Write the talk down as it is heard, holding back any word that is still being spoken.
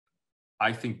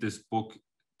I think this book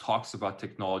talks about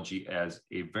technology as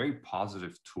a very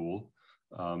positive tool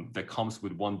that comes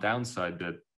with one downside,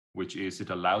 which is it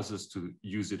allows us to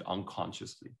use it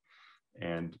unconsciously.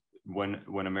 And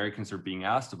when Americans are being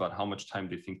asked about how much time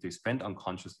they think they spend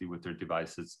unconsciously with their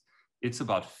devices, it's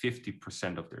about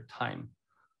 50% of their time.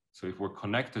 So if we're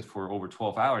connected for over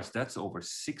 12 hours, that's over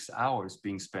 6 hours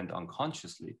being spent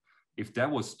unconsciously. If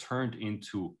that was turned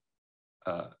into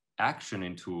action,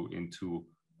 into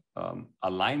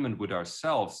alignment with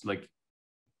ourselves, like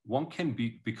one can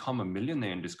become a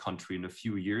millionaire in this country in a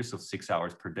few years of 6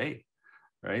 hours per day,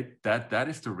 right? That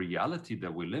is the reality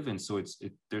that we live in. So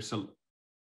there's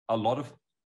a lot of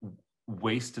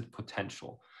wasted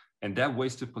potential, and that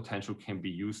wasted potential can be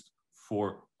used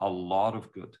for a lot of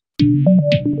good.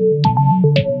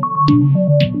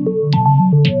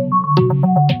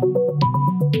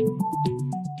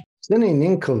 Sini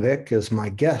Ninkovic is my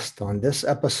guest on this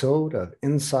episode of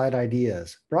Inside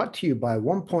Ideas, brought to you by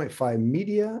 1.5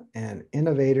 Media and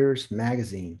Innovators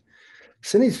magazine.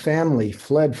 Sini's family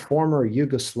fled former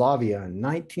Yugoslavia in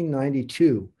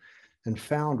 1992 and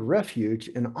found refuge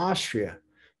in Austria,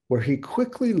 where he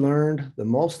quickly learned the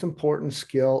most important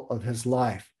skill of his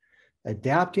life,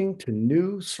 adapting to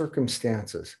new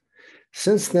circumstances.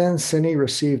 Since then, Sini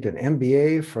received an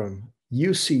MBA from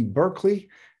UC Berkeley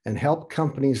and helped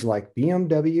companies like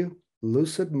BMW,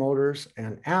 Lucid Motors,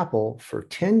 and Apple for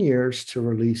 10 years to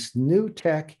release new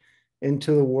tech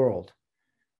into the world.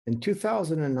 In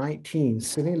 2019,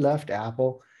 Sini left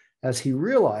Apple as he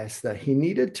realized that he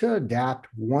needed to adapt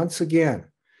once again,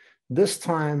 this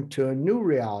time to a new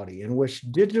reality in which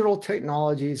digital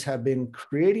technologies have been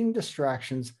creating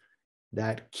distractions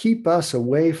that keep us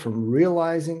away from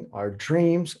realizing our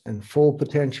dreams and full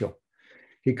potential.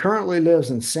 He currently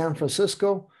lives in San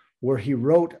Francisco, where he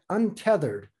wrote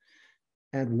Untethered,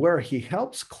 and where he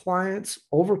helps clients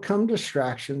overcome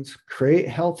distractions, create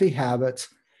healthy habits,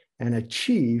 and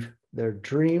achieve their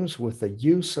dreams with the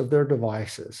use of their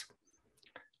devices.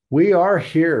 We are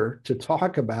here to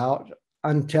talk about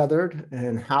Untethered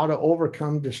and how to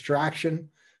overcome distraction,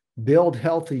 build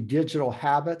healthy digital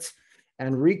habits,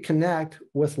 and reconnect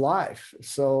with life.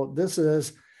 So this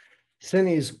is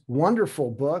Sini's wonderful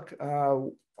book.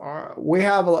 We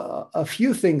have a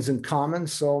few things in common.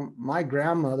 So my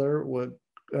grandmother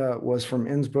was from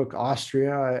Innsbruck,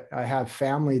 Austria. I have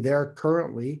family there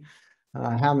currently.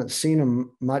 I haven't seen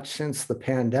them much since the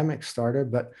pandemic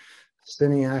started, but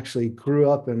Sini actually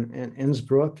grew up in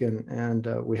Innsbruck, and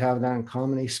we have that in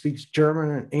common. He speaks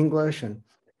German and English, and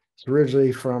he's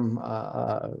originally from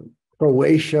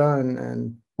Croatia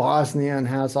and Bosnia, and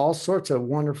has all sorts of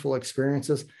wonderful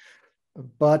experiences,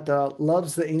 but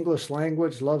loves the English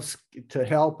language, loves to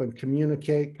help and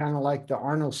communicate, kind of like the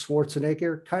Arnold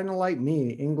Schwarzenegger, kind of like me.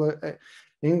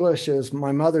 English is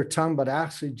my mother tongue, but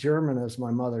actually German is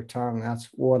my mother tongue. That's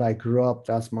what I grew up.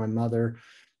 That's my mother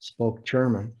spoke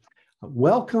German.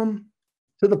 Welcome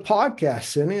to the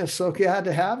podcast, Sini. I'm so glad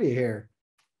to have you here.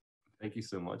 Thank you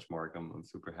so much, Mark. I'm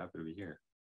super happy to be here.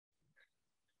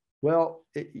 Well,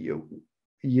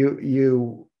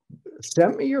 you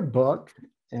sent me your book,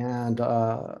 and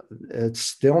it's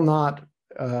still not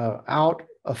out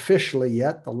officially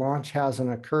yet. The launch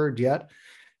hasn't occurred yet.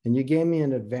 And you gave me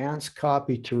an advanced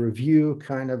copy to review,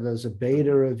 kind of as a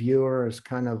beta reviewer, as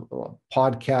kind of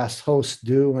podcast hosts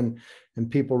do, and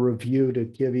people review to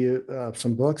give you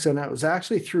some books. And it was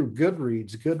actually through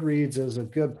Goodreads. Goodreads is a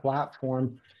good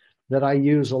platform that I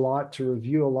use a lot to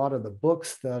review a lot of the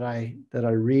books that I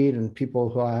read and people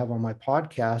who I have on my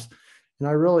podcast. And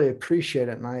I really appreciate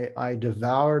it. And I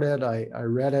devoured it. I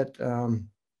read it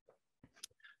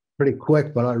pretty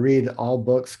quick, but I read all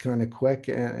books kind of quick.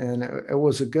 And it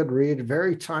was a good read,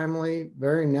 very timely,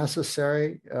 very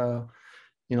necessary.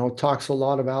 Talks a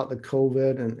lot about the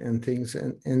COVID and things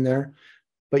in there.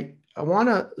 But I want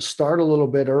to start a little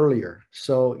bit earlier.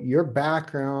 So your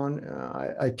background,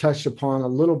 I touched upon a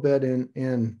little bit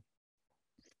in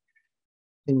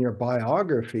your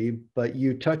biography, but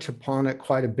you touch upon it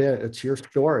quite a bit. It's your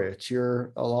story. It's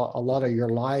a lot of your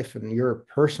life and your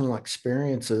personal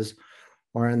experiences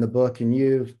are in the book. And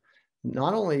you've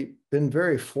not only been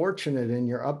very fortunate in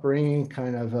your upbringing,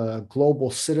 kind of a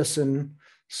global citizen,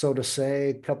 so to say,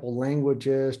 a couple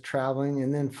languages, traveling,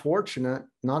 and then fortunate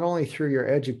not only through your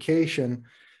education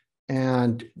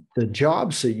and the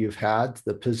jobs that you've had,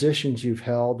 the positions you've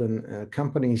held, and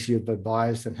companies you've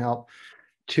advised and helped,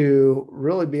 to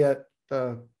really be at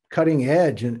the cutting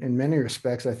edge in many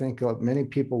respects. I think many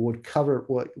people would cover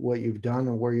what you've done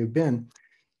and where you've been.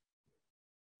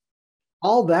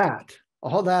 All that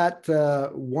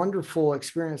wonderful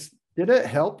experience Did it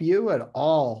help you at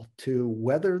all to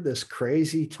weather this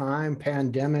crazy time,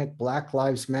 pandemic, Black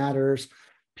Lives Matters,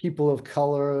 people of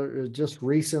color, just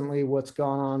recently what's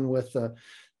gone on with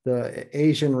the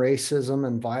Asian racism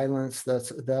and violence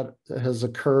that has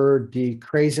occurred, the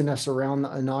craziness around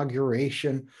the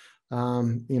inauguration,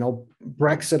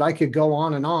 Brexit, I could go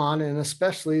on, and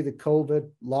especially the COVID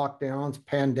lockdowns,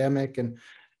 pandemic, and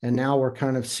now we're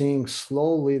kind of seeing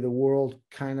slowly the world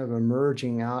kind of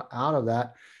emerging out of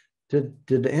that.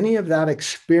 Did any of that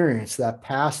experience, that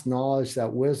past knowledge,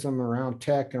 that wisdom around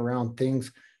tech and around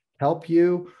things help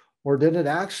you? Or did it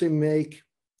actually make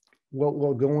what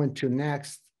we'll go into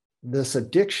next, this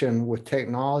addiction with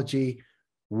technology,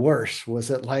 worse?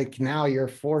 Was it like now you're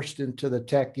forced into the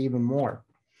tech even more?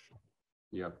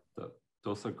 Yeah,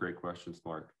 those are great questions,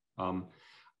 Mark.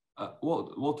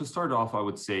 Well, to start off, I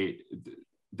would say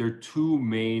there are two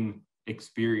main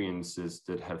experiences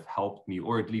that have helped me,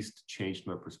 or at least changed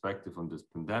my perspective on this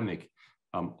pandemic.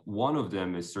 One of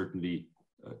them is certainly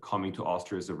coming to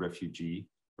Austria as a refugee,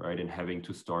 right? And having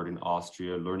to start in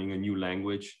Austria, learning a new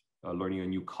language, learning a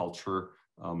new culture,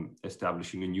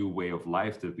 establishing a new way of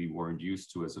life that we weren't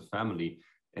used to as a family.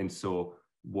 And so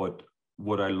what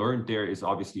I learned there is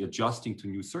obviously adjusting to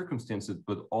new circumstances,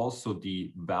 but also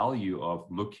the value of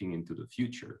looking into the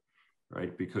future,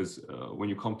 right? Because when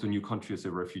you come to a new country as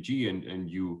a refugee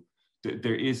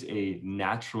there is a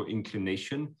natural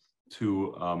inclination to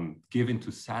give into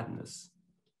sadness,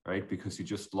 right? Because you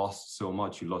just lost so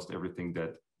much. You lost everything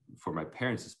that, for my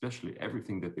parents especially,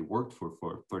 everything that they worked for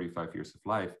 35 years of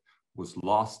life was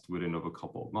lost within of a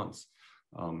couple of months.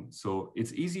 So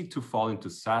it's easy to fall into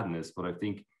sadness, but I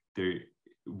think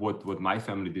what my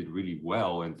family did really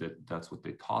well, and that's what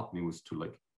they taught me, was to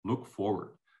like look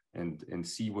forward and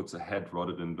see what's ahead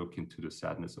rather than look into the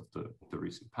sadness of the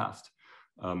recent past.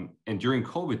 And during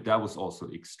COVID, that was also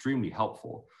extremely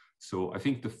helpful. So I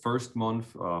think the first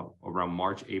month, around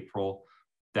March, April,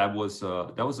 that was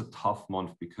a tough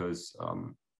month because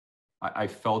I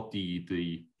felt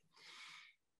the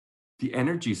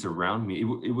energies around me.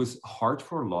 It was hard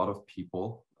for a lot of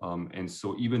people. And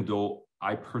so even though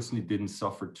I personally didn't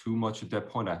suffer too much at that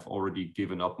point, I've already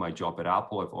given up my job at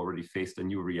Apple. I've already faced a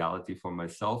new reality for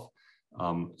myself.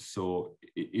 So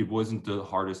it wasn't the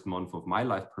hardest month of my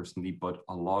life personally, but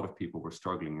a lot of people were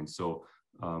struggling. And so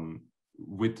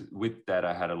with that,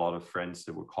 I had a lot of friends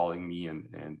that were calling me and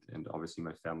obviously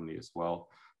my family as well.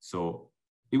 So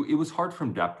it was hard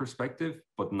from that perspective,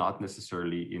 but not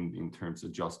necessarily in terms of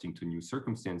adjusting to new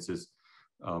circumstances.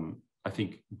 I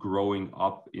think growing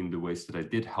up in the ways that I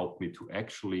did helped me to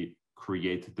actually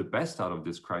create the best out of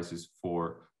this crisis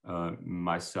for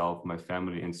myself, my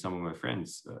family, and some of my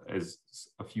friends. As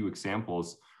a few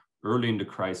examples, early in the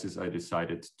crisis, I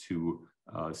decided to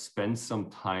spend some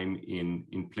time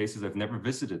in places I've never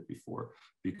visited before,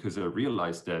 because I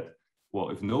realized that,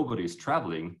 well, if nobody is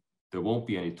traveling, there won't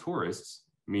be any tourists,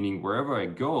 meaning wherever I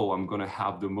go, I'm going to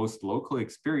have the most local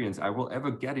experience I will ever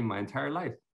get in my entire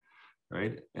life.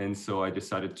 Right. And so I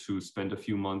decided to spend a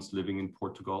few months living in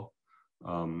Portugal.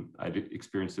 I did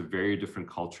experience a very different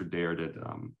culture there that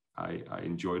I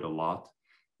enjoyed a lot,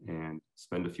 and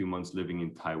spent a few months living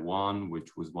in Taiwan,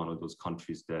 which was one of those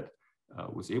countries that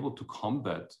was able to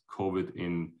combat COVID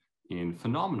in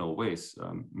phenomenal ways.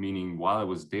 Meaning while I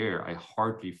was there, I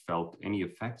hardly felt any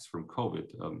effects from COVID.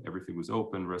 Everything was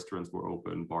open, restaurants were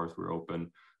open, bars were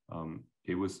open.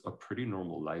 It was a pretty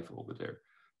normal life over there.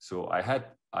 So I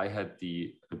had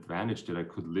the advantage that I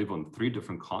could live on 3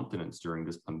 different continents during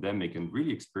this pandemic and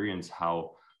really experience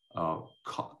how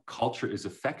culture is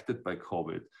affected by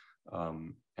COVID.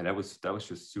 And that was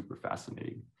just super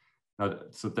fascinating. Now,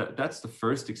 so that's the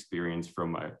first experience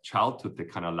from my childhood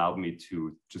that kind of allowed me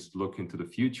to just look into the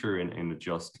future and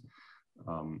adjust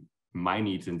my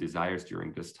needs and desires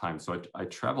during this time. So I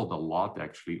traveled a lot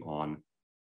actually on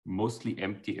mostly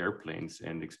empty airplanes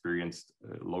and experienced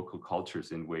local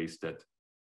cultures in ways that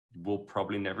we'll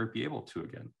probably never be able to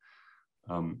again.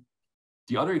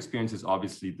 The other experience is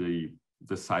obviously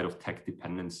the side of tech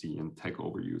dependency and tech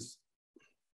overuse.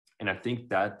 And I think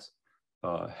that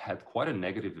had quite a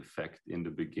negative effect in the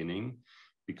beginning,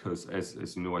 because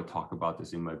as you know, I talk about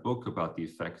this in my book about the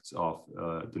effects of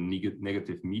the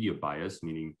negative media bias,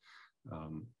 meaning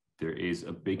there is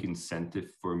a big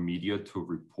incentive for media to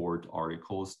report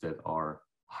articles that are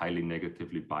highly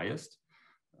negatively biased.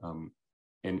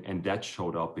 And that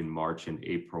showed up in March and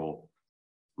April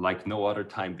like no other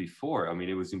time before. I mean,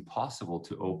 it was impossible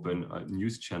to open a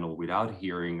news channel without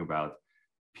hearing about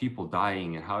people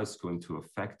dying and how it's going to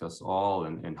affect us all,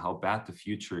 and how bad the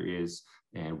future is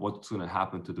and what's going to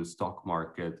happen to the stock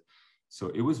market. So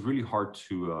it was really hard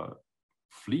to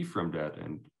flee from that.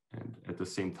 And at the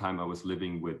same time, I was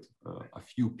living with a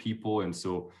few people. And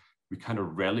so we kind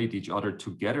of rallied each other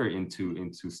together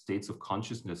into states of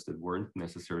consciousness that weren't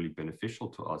necessarily beneficial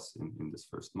to us in this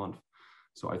first month.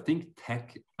 So I think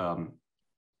tech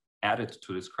added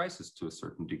to this crisis to a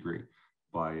certain degree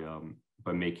by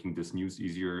making this news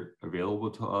easier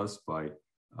available to us, by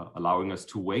allowing us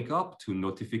to wake up to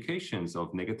notifications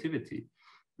of negativity,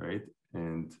 right?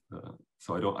 And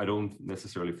so I don't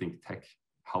necessarily think tech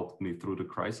helped me through the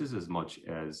crisis as much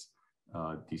as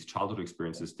these childhood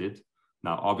experiences did.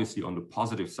 Now, obviously, on the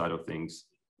positive side of things,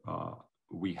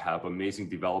 we have amazing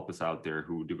developers out there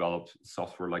who developed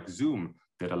software like Zoom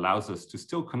that allows us to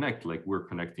still connect like we're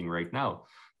connecting right now,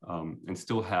 and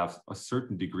still have a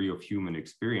certain degree of human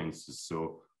experiences.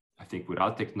 So I think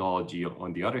without technology,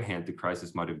 on the other hand, the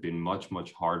crisis might have been much,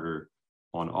 much harder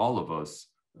on all of us,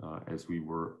 as we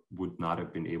would not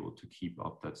have been able to keep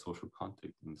up that social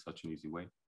contact in such an easy way.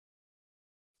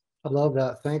 I love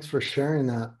that. Thanks for sharing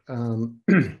that.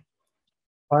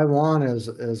 Taiwan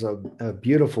is a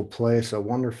beautiful place, a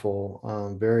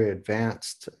wonderful, very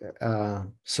advanced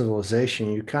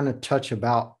civilization. You kind of touch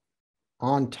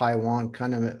on Taiwan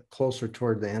kind of closer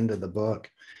toward the end of the book.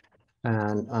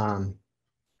 And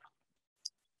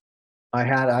I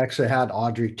actually had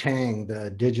Audrey Tang,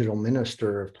 the digital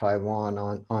minister of Taiwan,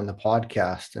 on the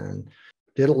podcast, and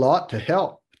did a lot to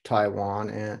help Taiwan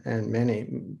and many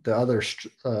the other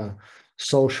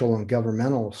social and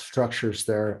governmental structures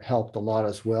there helped a lot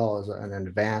as well as an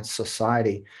advanced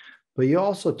society. But you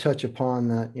also touch upon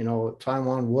that,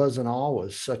 Taiwan wasn't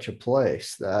always such a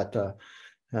place that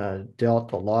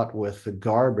dealt a lot with the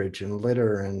garbage and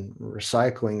litter and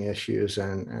recycling issues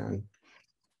and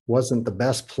wasn't the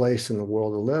best place in the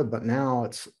world to live. But now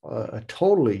it's a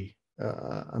totally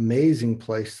amazing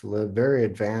place to live, very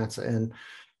advanced. And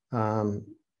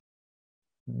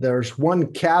there's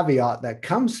one caveat that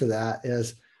comes to that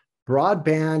is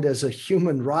broadband is a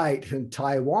human right in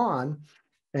Taiwan.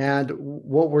 And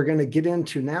what we're going to get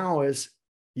into now is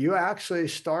you actually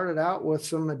started out with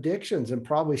some addictions and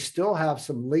probably still have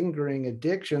some lingering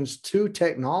addictions to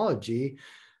technology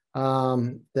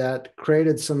that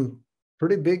created some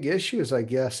pretty big issues, I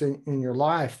guess, in your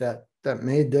life that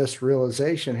made this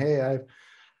realization, hey,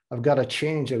 I've got to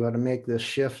change. I've got to make this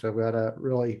shift. I've got to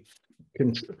really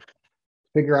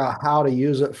figure out how to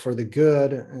use it for the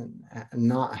good and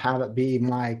not have it be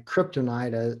my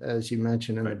kryptonite, as you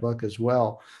mentioned in the book as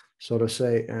well, so to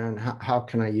say, and how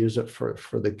can I use it for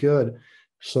the good?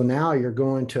 So now you're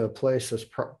going to a place that's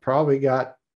probably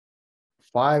got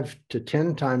 5 to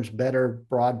 10 times better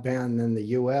broadband than the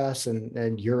US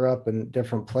and Europe and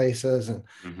different places, and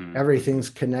everything's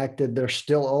connected. They're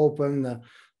still open,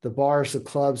 the bars, the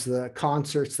clubs, the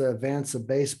concerts, the events, the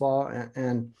baseball,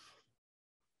 and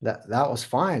that was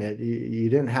fine. You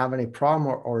didn't have any problem,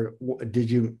 or did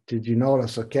you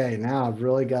notice, okay, now I've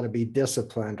really got to be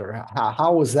disciplined, or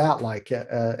how was that like?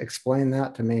 Explain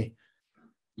that to me.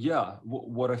 Yeah,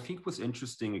 what I think was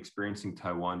interesting experiencing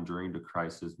Taiwan during the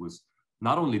crisis was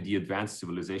not only the advanced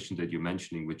civilization that you're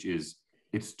mentioning, which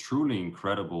it's truly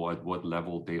incredible at what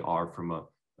level they are from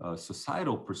a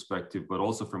societal perspective, but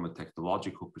also from a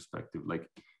technological perspective. Like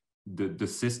the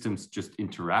systems just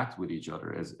interact with each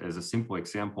other. As a simple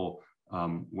example,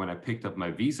 when I picked up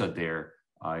my visa there,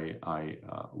 I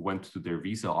went to their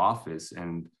visa office,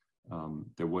 and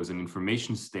there was an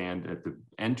information stand at the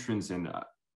entrance, and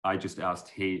I just asked,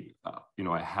 hey,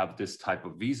 I have this type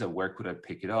of visa, where could I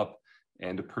pick it up?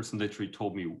 And the person literally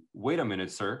told me, wait a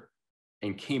minute, sir,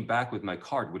 and came back with my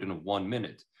card within 1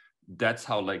 minute. That's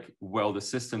how well the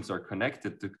systems are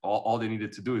connected. All they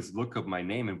needed to do is look up my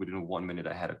name, and within 1 minute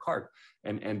I had a card.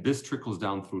 And this trickles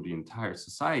down through the entire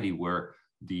society, where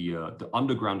the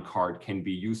underground card can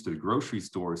be used at grocery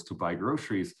stores to buy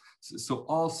groceries. So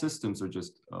all systems are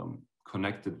just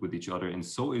connected with each other, and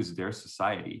so is their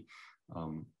society.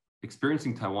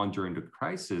 Experiencing Taiwan during the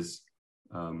crisis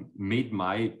made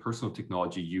my personal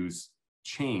technology use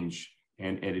change,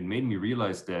 and it made me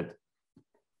realize that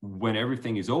when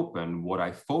everything is open, what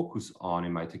I focus on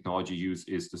in my technology use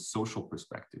is the social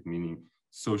perspective, meaning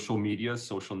social media,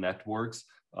 social networks,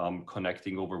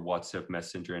 connecting over WhatsApp,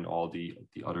 Messenger, and all the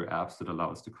other apps that allow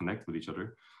us to connect with each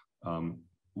other.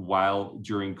 While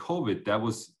during COVID, that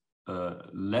was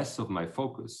less of my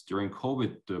focus. During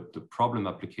COVID, the problem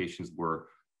applications were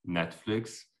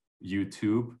Netflix,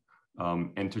 YouTube,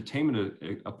 entertainment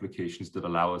applications that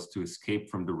allow us to escape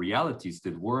from the realities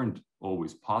that weren't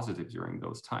always positive during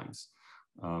those times.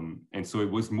 And so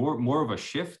it was more of a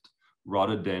shift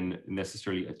rather than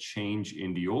necessarily a change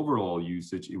in the overall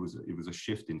usage. It was a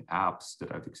shift in apps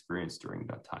that I've experienced during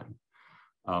that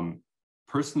time.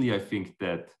 Personally, I think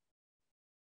that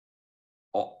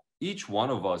each one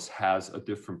of us has a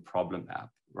different problem app,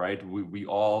 right? We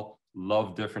all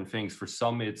love different things. For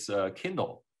some, it's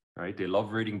Kindle, right? They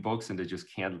love reading books and they just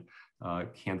can't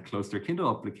close their Kindle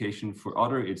application. For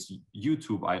other, it's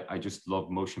YouTube. I just love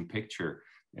motion picture.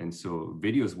 And so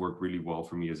videos work really well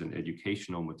for me as an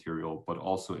educational material, but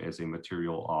also as a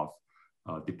material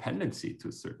of dependency to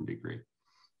a certain degree.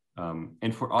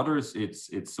 And for others,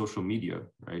 it's social media,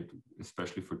 right?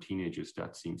 Especially for teenagers,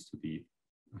 that seems to be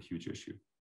a huge issue.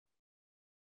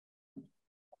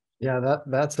 Yeah,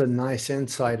 that's a nice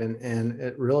insight, and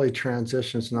it really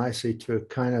transitions nicely to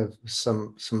kind of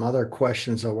some other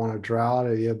questions I want to draw out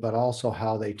of you, but also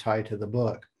how they tie to the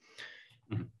book.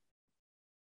 Mm-hmm.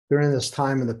 During this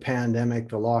time of the pandemic,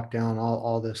 the lockdown,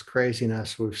 all this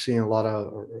craziness, we've seen a lot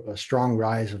of a strong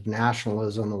rise of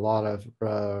nationalism, a lot of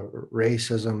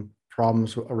racism,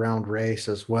 problems around race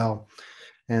as well,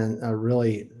 and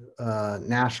really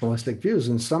nationalistic views.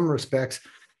 In some respects,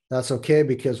 that's okay,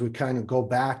 because we kind of go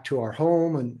back to our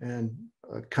home and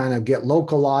kind of get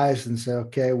localized and say,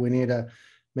 okay, we need to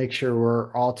make sure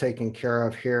we're all taken care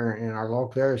of here in our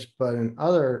local areas. But in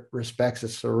other respects,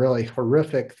 it's a really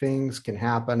horrific things can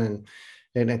happen and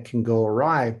it can go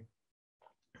awry.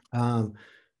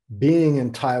 Being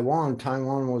in Taiwan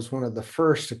was one of the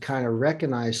first to kind of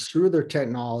recognize through their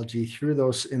technology, through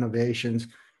those innovations,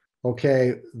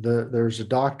 okay, there's a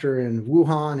doctor in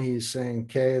Wuhan. He's saying,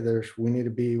 okay, we need to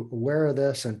be aware of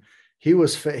this. And he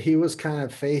was kind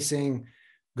of facing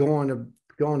going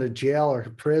to jail or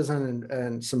prison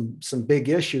and some big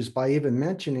issues by even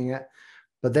mentioning it.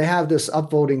 But they have this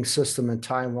upvoting system in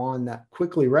Taiwan that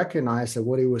quickly recognized that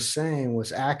what he was saying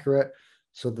was accurate,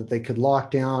 so that they could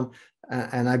lock down.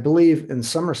 And I believe in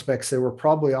some respects, they were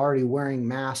probably already wearing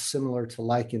masks similar to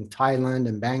like in Thailand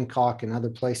and Bangkok and other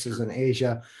places in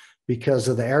Asia, because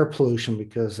of the air pollution,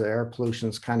 because the air pollution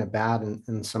is kind of bad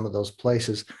in some of those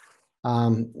places.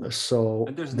 And there's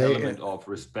an element of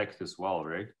respect as well,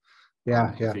 right?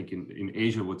 Yeah, I think in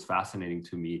Asia, what's fascinating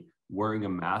to me, wearing a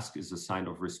mask is a sign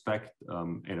of respect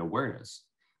and awareness,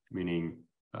 meaning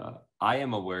I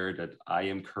am aware that I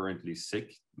am currently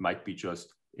sick, might be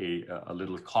just a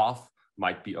little cough,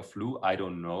 might be a flu, I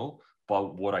don't know.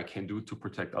 But what I can do to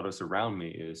protect others around me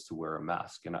is to wear a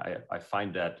mask. And I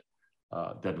find that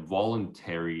that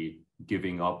voluntary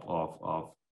giving up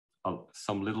of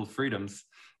some little freedoms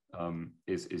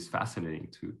is fascinating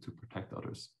to protect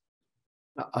others.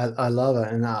 I love it,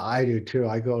 and I do too.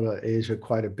 I go to Asia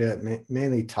quite a bit,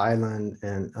 mainly Thailand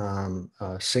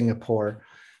and Singapore.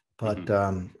 But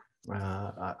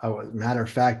matter of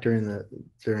fact, during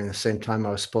the same time, I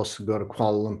was supposed to go to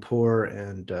Kuala Lumpur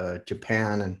and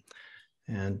Japan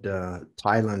and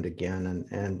Thailand again,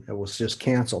 and it was just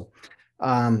canceled.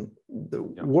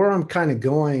 Where I'm kind of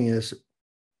going is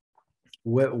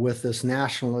with this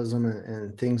nationalism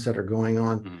and things that are going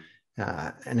on,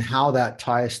 and how that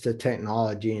ties to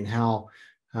technology, and how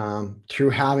through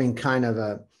having kind of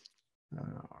a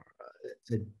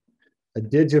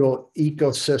digital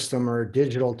ecosystem or a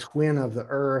digital twin of the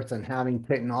earth, and having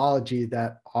technology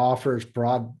that offers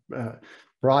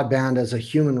broadband as a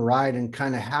human right, and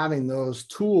kind of having those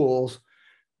tools,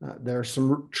 there are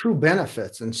some true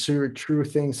benefits and true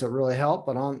things that really help.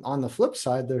 But on the flip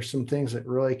side, there's some things that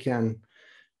really can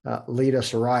lead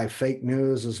us awry. Fake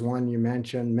news is one you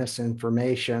mentioned,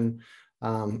 misinformation,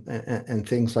 and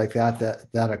things like that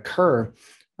occur.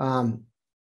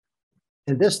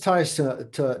 And this ties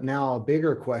to now a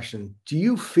bigger question. Do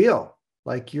you feel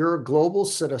like you're a global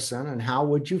citizen, and how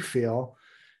would you feel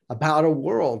about a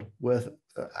world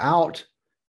without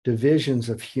divisions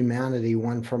of humanity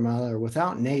one from another,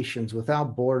 without nations,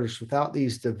 without borders, without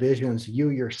these divisions? You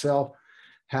yourself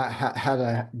had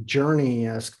a journey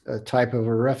as a type of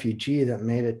a refugee that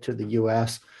made it to the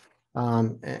U.S.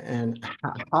 And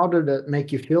how did it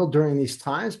make you feel during these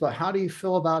times? But how do you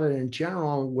feel about it in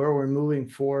general, where we're moving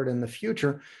forward in the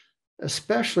future,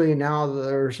 especially now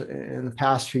that in the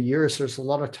past few years, there's a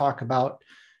lot of talk about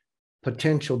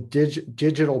potential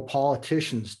digital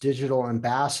politicians, digital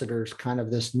ambassadors, kind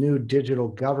of this new digital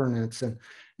governance and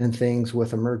things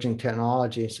with emerging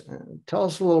technologies. Tell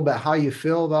us a little bit how you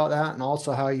feel about that, and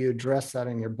also how you address that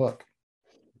in your book.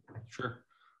 Sure.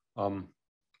 Well,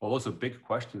 those are big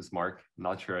questions, Mark. I'm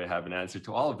not sure I have an answer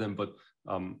to all of them, but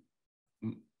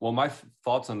well, my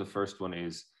thoughts on the first one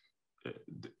is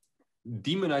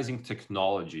demonizing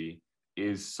technology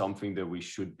is something that we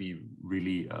should be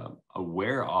really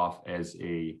aware of as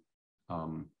it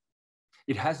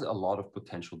has a lot of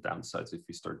potential downsides if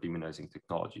we start demonizing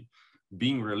technology.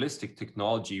 Being realistic,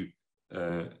 technology,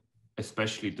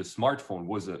 especially the smartphone,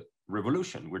 was a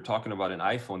revolution. We're talking about an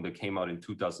iPhone that came out in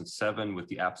 2007 with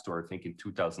the App Store, I think in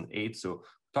 2008. So we're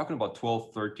talking about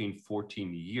 12, 13,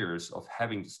 14 years of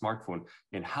having the smartphone.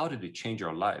 And how did it change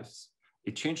our lives?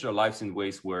 It changed our lives in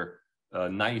ways where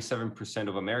 97%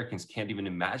 of Americans can't even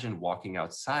imagine walking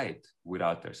outside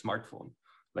without their smartphone.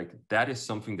 Like, that is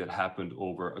something that happened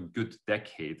over a good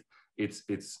decade. It's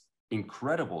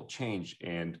incredible change.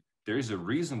 And there is a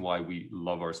reason why we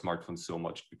love our smartphones so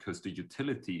much, because the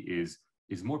utility is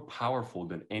more powerful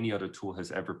than any other tool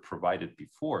has ever provided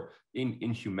before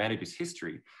in humanity's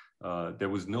history. There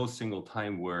was no single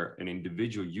time where an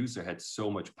individual user had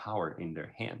so much power in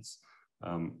their hands.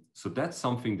 So that's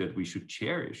something that we should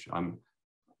cherish.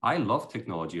 I love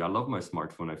technology. I love my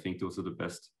smartphone. I think those are the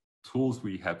best tools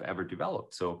we have ever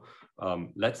developed. So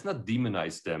let's not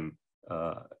demonize them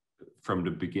from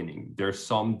the beginning. There's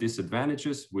some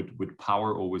disadvantages. With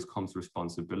power always comes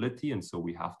responsibility. And so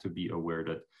we have to be aware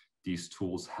that these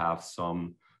tools have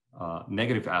some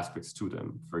negative aspects to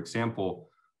them. For example,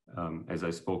 as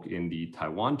I spoke in the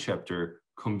Taiwan chapter,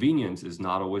 convenience is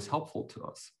not always helpful to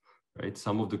us, right?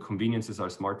 Some of the conveniences our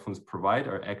smartphones provide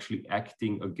are actually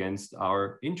acting against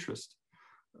our interest.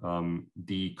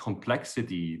 The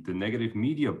complexity, the negative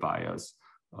media bias,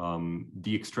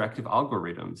 the extractive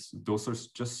algorithms, those are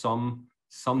just some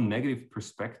negative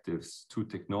perspectives to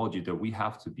technology that we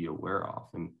have to be aware of.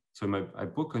 And so in my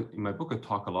book, I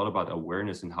talk a lot about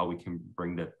awareness and how we can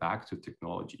bring that back to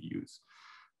technology use.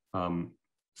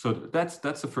 So that's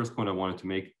the first point I wanted to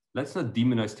make. Let's not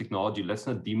demonize technology. Let's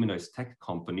not demonize tech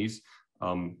companies.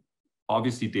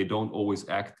 Obviously, they don't always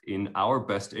act in our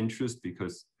best interest,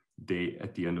 because they,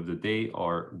 at the end of the day,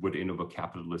 are within of a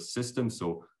capitalist system.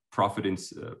 So profit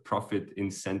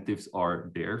incentives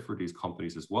are there for these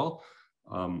companies as well.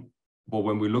 But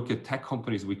when we look at tech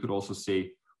companies, we could also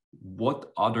say,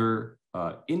 what other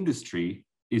industry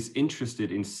is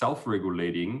interested in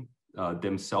self-regulating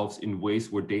themselves in ways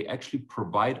where they actually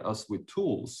provide us with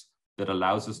tools that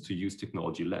allows us to use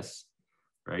technology less,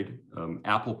 right?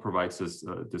 Apple provides us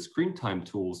the screen time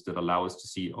tools that allow us to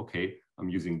see, okay, I'm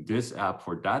using this app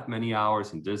for that many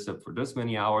hours and this app for this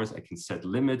many hours. I can set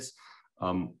limits.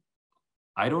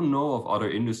 I don't know of other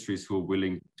industries who are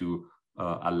willing to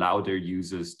allow their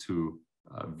users to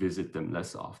visit them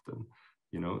less often.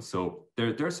 So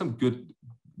there are some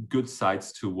good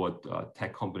sides to what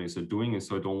tech companies are doing, and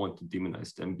so I don't want to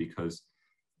demonize them, because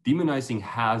demonizing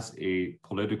has a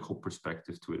political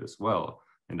perspective to it as well.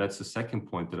 And that's the second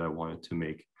point that I wanted to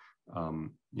make.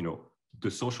 The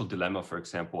Social Dilemma, for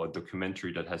example, a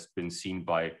documentary that has been seen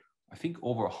by, I think,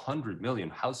 over 100 million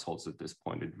households at this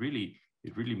point. It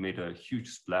really made a huge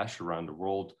splash around the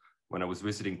world. When I was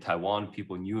visiting Taiwan,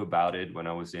 people knew about it. When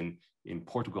I was in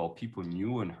Portugal, people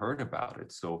knew and heard about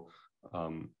it. So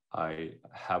I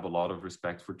have a lot of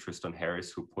respect for Tristan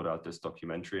Harris, who put out this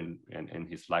documentary and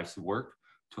his life's work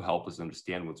to help us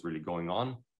understand what's really going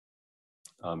on.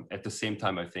 At the same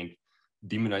time, I think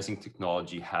demonizing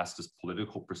technology has this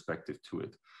political perspective to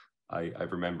it. I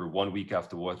remember 1 week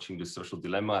after watching The Social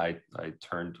Dilemma, I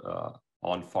turned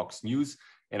on Fox News,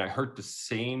 and I heard the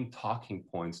same talking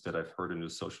points that I've heard in The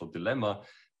Social Dilemma,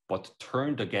 but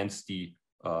turned against the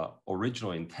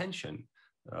original intention.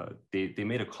 They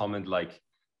made a comment like,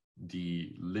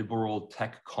 the liberal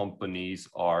tech companies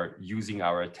are using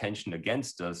our attention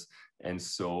against us, and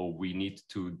so we need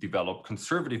to develop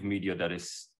conservative media that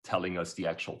is telling us the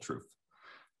actual truth,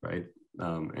 right?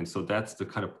 And so that's the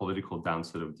kind of political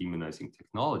downside of demonizing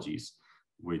technologies,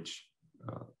 which,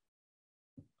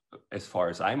 as far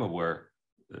as I'm aware,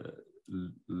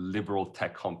 liberal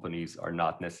tech companies are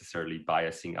not necessarily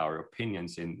biasing our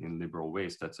opinions in liberal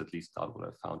ways. That's at least not what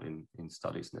I found in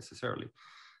studies necessarily.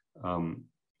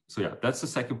 So yeah, that's the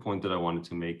second point that I wanted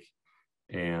to make.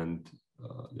 And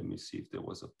let me see if there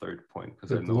was a third point.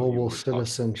 The global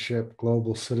citizenship,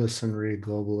 global citizenry,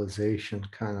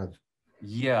 globalization kind of.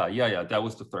 Yeah, that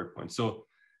was the third point. So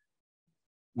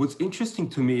what's interesting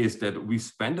to me is that we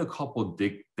spent a couple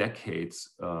decades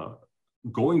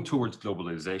going towards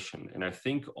globalization. And I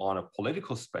think on a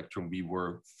political spectrum, we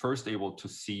were first able to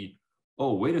see,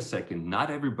 oh, wait a second,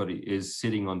 not everybody is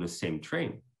sitting on the same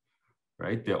train.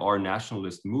 Right? There are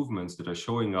nationalist movements that are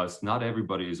showing us not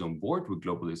everybody is on board with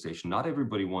globalization. Not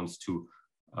everybody wants to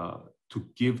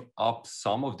give up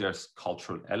some of their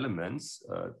cultural elements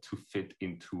to fit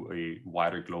into a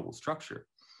wider global structure.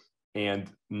 And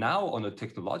now on a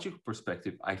technological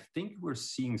perspective, I think we're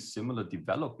seeing similar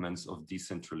developments of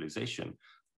decentralization.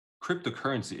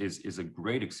 Cryptocurrency is a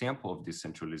great example of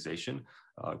decentralization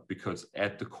because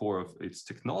at the core of its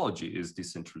technology is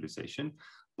decentralization,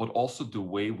 but also the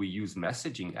way we use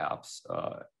messaging apps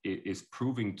is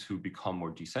proving to become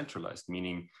more decentralized,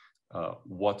 meaning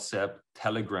WhatsApp,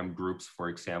 Telegram groups, for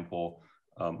example,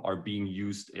 are being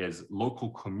used as local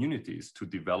communities to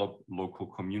develop local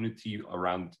community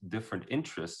around different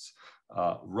interests,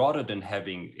 rather than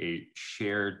having a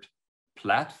shared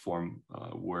platform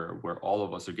where all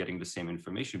of us are getting the same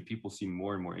information. People seem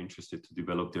more and more interested to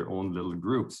develop their own little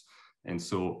groups. And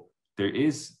so there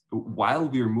is, while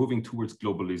we are moving towards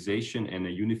globalization and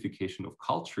a unification of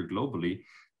culture globally,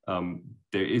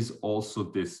 there is also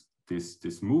this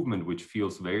movement which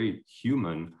feels very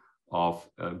human of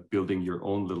building your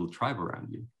own little tribe around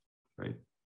you, right?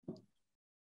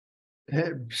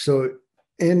 So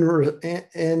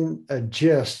in a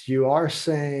gist, you are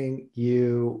saying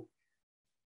you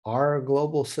are a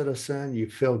global citizen, you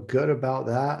feel good about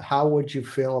that. How would you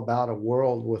feel about a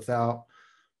world without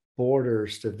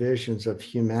borders, divisions of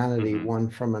humanity, one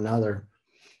from another?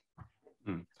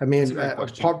 I mean,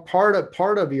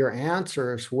 part of your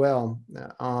answer as well,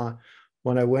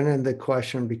 when I went into the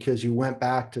question, because you went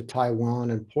back to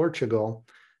Taiwan and Portugal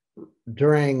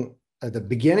during at the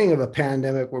beginning of a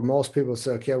pandemic where most people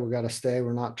say, okay, we got to stay,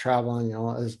 we're not traveling, you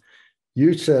know, as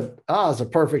you said, it's a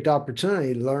perfect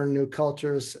opportunity to learn new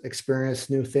cultures, experience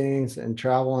new things, and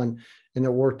travel, and it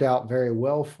worked out very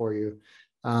well for you.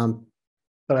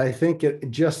 But I think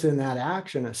just in that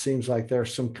action, it seems like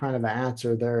there's some kind of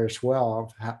answer there as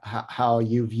well of how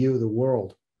you view the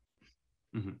world.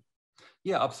 Mm-hmm.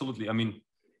 Yeah, absolutely. I mean,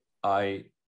 I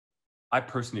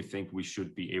personally think we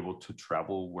should be able to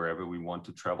travel wherever we want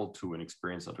to travel to and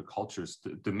experience other cultures.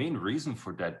 The main reason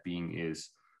for that being is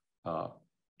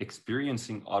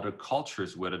experiencing other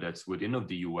cultures, whether that's within of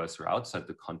the US or outside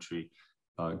the country,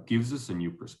 gives us a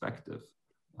new perspective.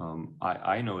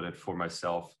 I know that for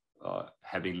myself,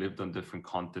 having lived on different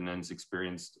continents,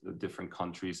 experienced different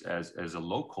countries as a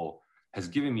local, has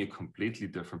given me a completely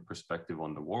different perspective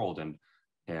on the world.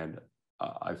 And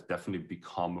I've definitely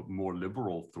become more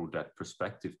liberal through that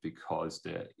perspective, because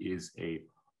there is a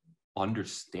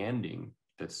understanding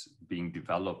that's being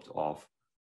developed of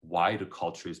why the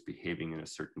culture is behaving in a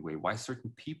certain way, why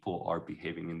certain people are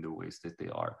behaving in the ways that they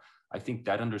are. I think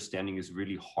that understanding is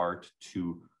really hard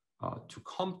to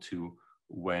come to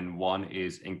when one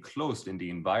is enclosed in the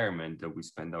environment that we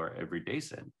spend our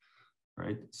everydays in,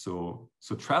 right? So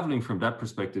traveling from that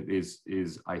perspective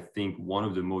is I think one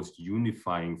of the most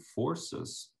unifying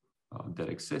forces that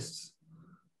exists.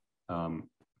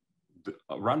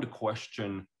 Around the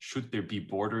question, should there be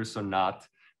borders or not?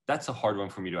 That's a hard one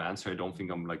for me to answer. I don't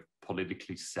think I'm like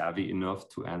politically savvy enough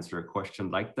to answer a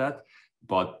question like that.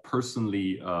 But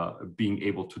personally, being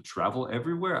able to travel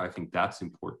everywhere, I think that's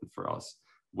important for us.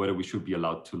 Whether we should be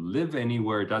allowed to live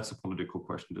anywhere, that's a political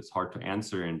question that's hard to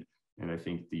answer. And I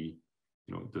think the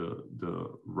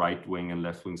right wing and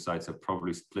left wing sides have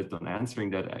probably split on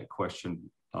answering that question.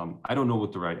 I don't know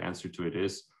what the right answer to it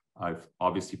is. I've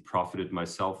obviously profited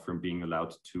myself from being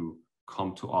allowed to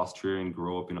come to Austria and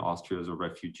grow up in Austria as a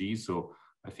refugee. So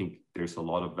I think there's a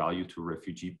lot of value to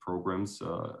refugee programs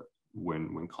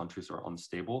when countries are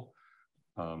unstable.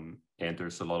 And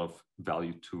there's a lot of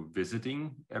value to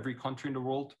visiting every country in the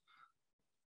world.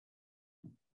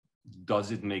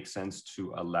 Does it make sense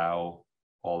to allow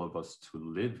all of us to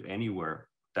live anywhere?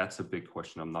 That's a big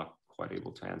question I'm not quite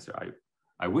able to answer.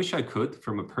 I wish I could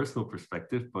from a personal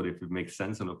perspective, but if it makes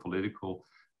sense on a political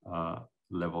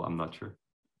level, I'm not sure.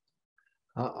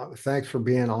 Thanks for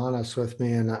being honest with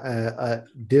me. And I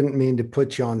didn't mean to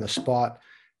put you on the spot.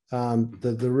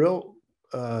 The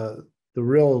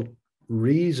real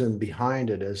reason behind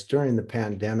it is during the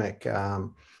pandemic,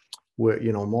 where,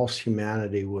 you know, most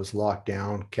humanity was locked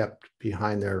down, kept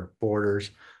behind their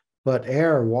borders, but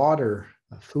air, water,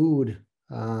 food,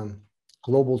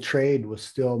 global trade was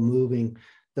still moving.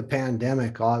 The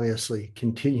pandemic obviously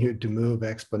continued to move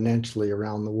exponentially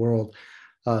around the world.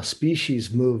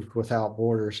 Species moved without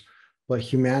borders, but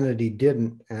humanity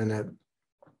didn't. And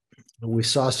we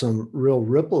saw some real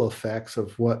ripple effects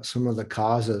of what some of the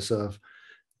causes of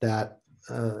that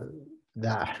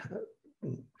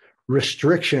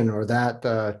restriction or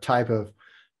that type of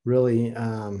really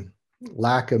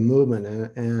lack of movement.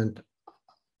 And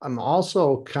I'm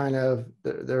also kind of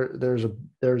there's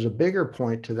a bigger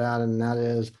point to that, and that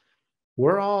is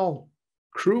we're all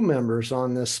crew members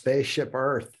on this spaceship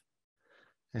Earth,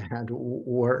 and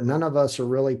none of us are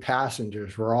really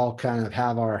passengers. We're all kind of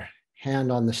have our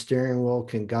hand on the steering wheel,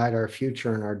 can guide our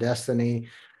future and our destiny,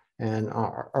 and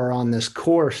are on this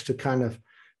course to kind of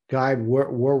guide where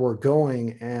we're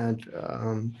going.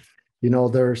 And you know,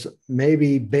 there's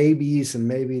maybe babies and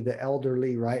maybe the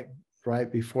elderly right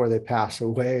before they pass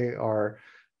away are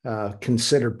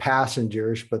considered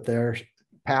passengers, but they're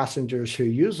passengers who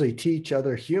usually teach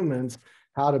other humans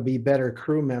how to be better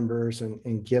crew members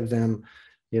and give them,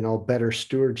 better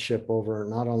stewardship over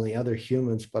not only other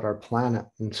humans, but our planet.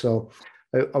 And so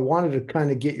I wanted to kind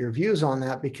of get your views on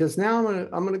that, because now I'm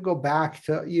going to go back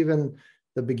to even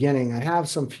the beginning. I have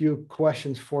some few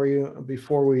questions for you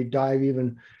before we dive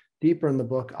even deeper in the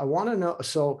book. I want to know,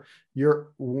 so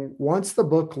once the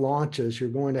book launches, you're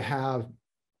going to have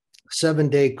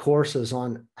 7-day courses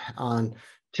on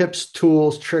tips,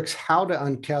 tools, tricks, how to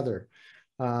untether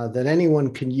that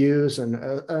anyone can use. And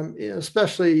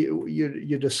especially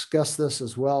you discuss this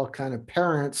as well, kind of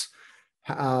parents,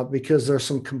 because there's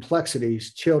some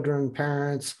complexities, children,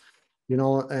 parents,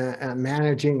 and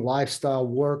managing lifestyle,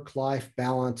 work-life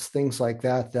balance, things like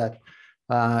that,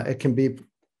 it can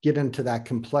get into that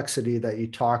complexity that you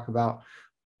talk about.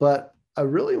 But I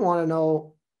really want to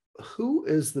know, who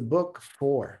is the book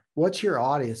for? What's your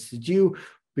audience? Did you,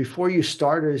 before you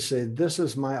started, say, this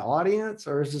is my audience,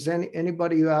 or is this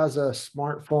anybody who has a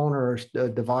smartphone or a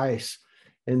device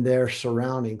in their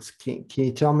surroundings? Can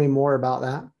you tell me more about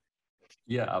that?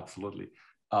 Yeah, absolutely.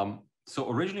 So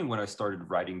originally, when I started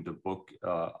writing the book,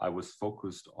 I was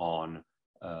focused on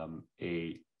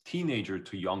a teenager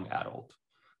to young adult,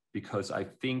 because I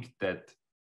think that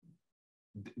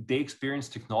they experience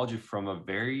technology from a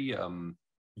very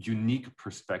unique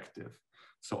perspective.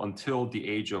 So until the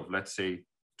age of, let's say,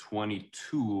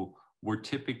 22,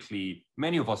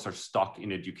 many of us are stuck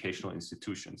in educational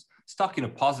institutions, stuck in a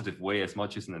positive way as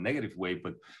much as in a negative way,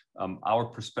 but our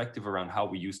perspective around how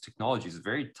we use technology is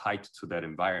very tied to that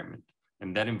environment.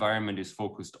 And that environment is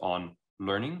focused on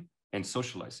learning and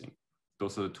socializing.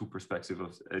 Those are the two perspectives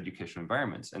of educational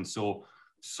environments. And so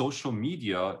social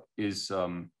media and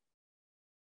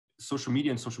social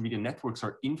media networks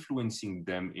are influencing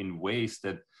them in ways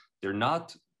that they're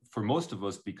not for most of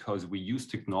us, because we use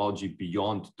technology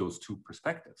beyond those two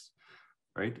perspectives,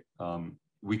 right?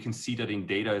 We can see that in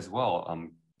data as well.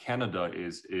 Canada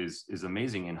is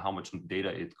amazing in how much data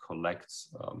it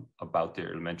collects about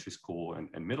their elementary school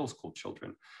and middle school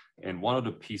children. And one of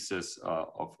the pieces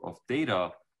of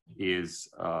data is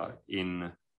I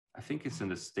think it's in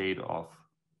the state of,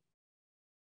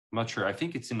 I'm not sure, I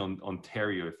think it's in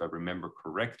Ontario, if I remember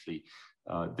correctly.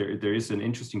 There is an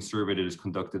interesting survey that is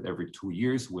conducted every 2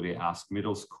 years, where they ask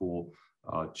middle school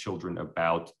children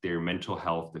about their mental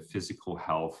health, their physical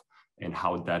health, and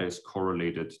how that is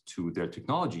correlated to their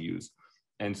technology use.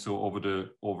 And so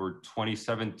over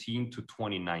 2017 to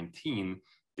 2019,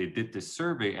 they did this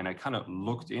survey, and I kind of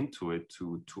looked into it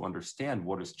to understand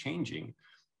what is changing.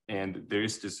 And there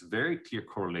is this very clear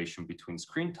correlation between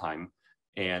screen time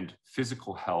and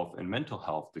physical health and mental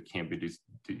health that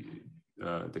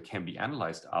can be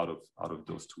analyzed out of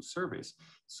those two surveys.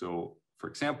 So, for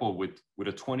example, with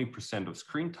a 20% of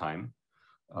screen time,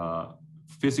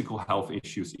 physical health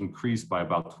issues increased by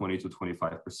about 20 to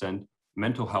 25%,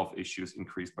 mental health issues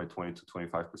increased by 20 to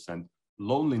 25%,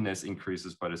 loneliness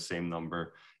increases by the same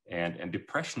number, and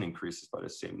depression increases by the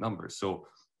same number. So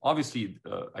obviously,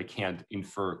 I can't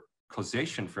infer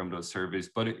causation from those surveys,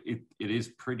 but it is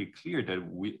pretty clear that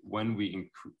when we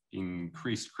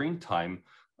increase screen time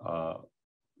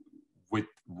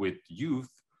with youth,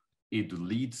 it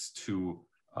leads to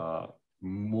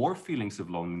more feelings of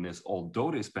loneliness,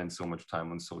 although they spend so much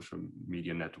time on social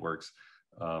media networks.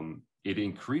 It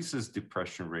increases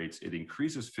depression rates, it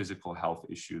increases physical health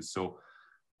issues. So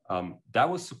that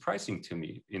was surprising to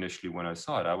me initially when I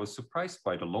saw it. I was surprised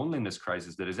by the loneliness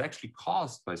crisis that is actually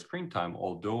caused by screen time,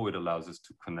 although it allows us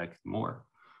to connect more.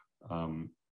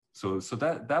 So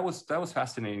that was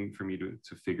fascinating for me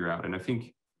to figure out. And I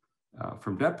think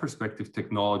from that perspective,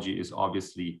 technology is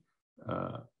obviously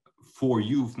for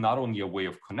youth not only a way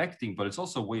of connecting, but it's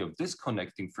also a way of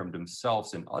disconnecting from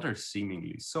themselves and others,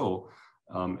 seemingly so.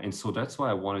 And so that's why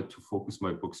I wanted to focus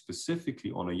my book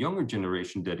specifically on a younger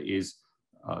generation that is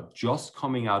just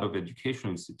coming out of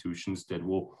educational institutions, that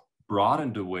will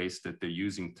broaden the ways that they're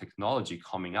using technology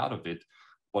coming out of it,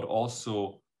 but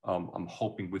also I'm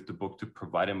hoping with the book to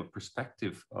provide them a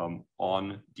perspective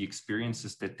on the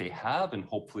experiences that they have, and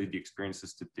hopefully the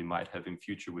experiences that they might have in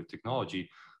future with technology,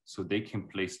 so they can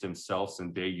place themselves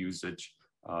and their usage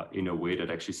in a way that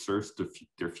actually serves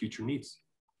their future needs.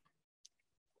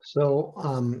 So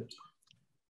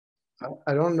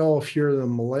I don't know if you're the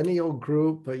millennial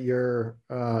group, but you're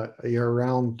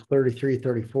around 33,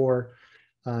 34.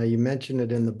 You mentioned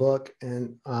it in the book.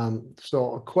 And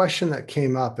so a question that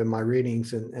came up in my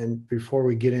readings, and before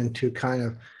we get into kind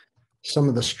of some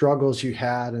of the struggles you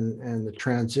had and the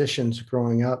transitions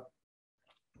growing up,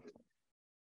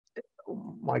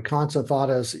 my constant thought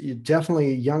is you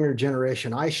definitely younger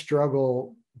generation. I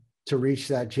struggle to reach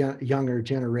that younger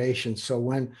generation. So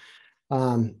when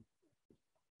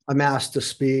I'm asked to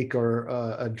speak or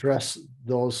address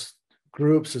those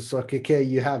groups, it's like, okay,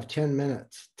 you have 10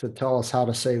 minutes to tell us how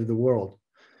to save the world.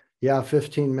 You have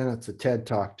 15 minutes of TED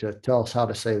Talk to tell us how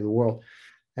to save the world.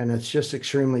 And it's just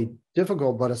extremely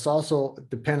difficult, but it's also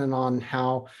dependent on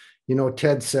how,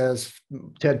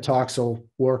 TED Talks will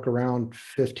work around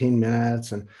 15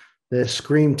 minutes, and the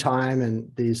screen time and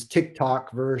these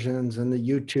TikTok versions and the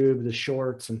YouTube, the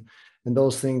shorts, and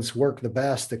those things work the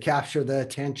best to capture the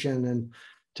attention and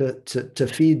to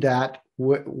feed that,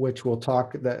 which we'll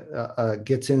talk that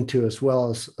gets into, as well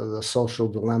as the social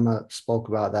dilemma, spoke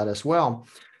about that as well.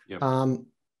 Yep.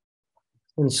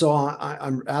 And so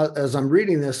as I'm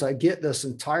reading this, I get this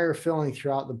entire feeling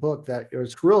throughout the book that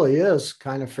it really is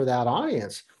kind of for that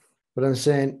audience. But I'm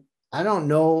saying, I don't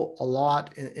know a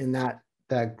lot in that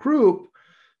group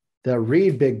that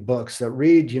read big books, that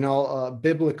read, a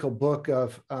biblical book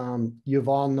of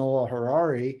Yuval Noah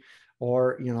Harari,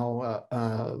 or,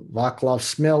 Vaclav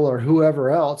Smil, or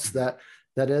whoever else that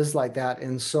is like that.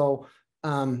 And so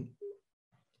how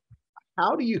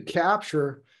do you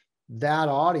capture that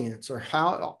audience, or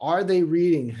how are they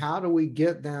reading? How do we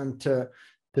get them to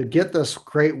get this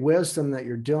great wisdom that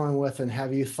you're dealing with? And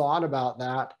have you thought about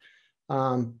that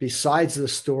besides the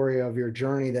story of your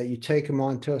journey, that you take them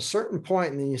on to a certain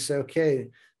point and then you say, okay,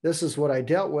 this is what I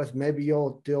dealt with. Maybe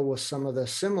you'll deal with some of the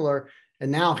similar,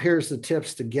 and now here's the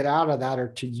tips to get out of that, or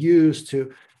to use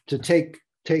to take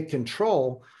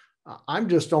control. I'm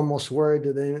just almost worried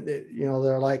that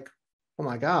they're like, oh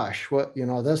my gosh, what,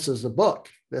 this is a book.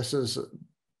 This is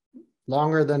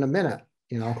longer than a minute,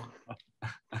 Yeah,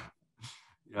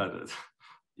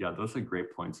 those are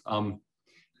great points.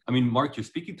 I mean, Mark, you're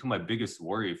speaking to my biggest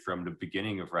worry from the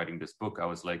beginning of writing this book. I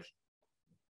was like,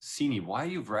 Sini, why are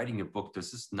you writing a book?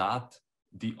 This is not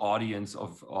the audience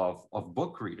of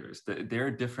book readers. They're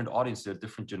a different audience. They're a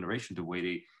different generation. The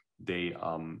way they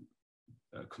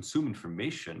consume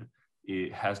information,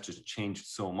 it has just changed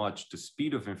so much. The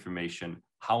speed of information,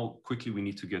 how quickly we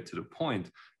need to get to the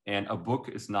point, and a book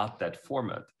is not that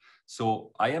format.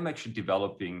 So I am actually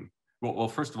developing, well,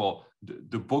 first of all,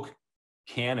 the book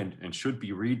can and should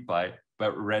be read by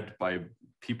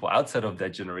people outside of that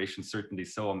generation, certainly.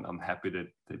 So I'm happy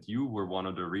that you were one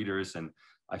of the readers, and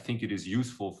I think it is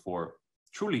useful for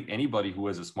truly anybody who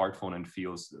has a smartphone and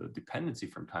feels dependency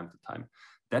from time to time.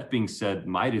 That being said,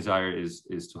 my desire is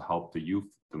to help the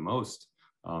youth the most,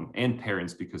 and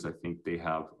parents, because I think they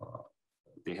have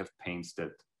pains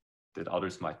that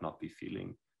others might not be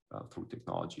feeling through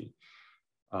technology.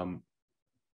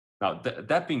 Now,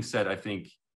 that being said, I think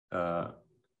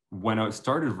when I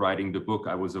started writing the book,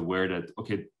 I was aware that,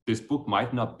 okay, this book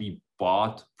might not be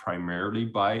bought primarily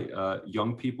by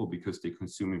young people because they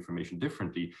consume information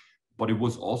differently, but it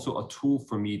was also a tool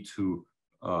for me to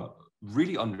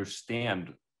really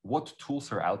understand what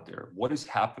tools are out there, what is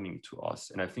happening to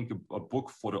us. And I think a book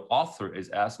for the author is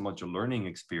as much a learning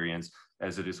experience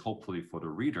as it is hopefully for the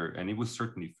reader. And it was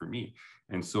certainly for me.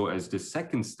 And so as the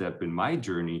second step in my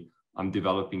journey, I'm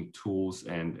developing tools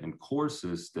and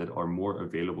courses that are more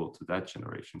available to that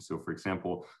generation. So for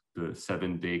example, the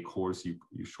 7-day course you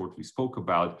shortly spoke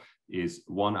about is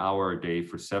 1 hour a day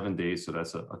for 7 days. So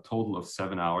that's a total of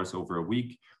 7 hours over a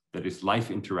week. That is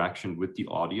live interaction with the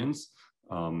audience.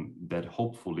 That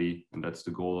hopefully, and that's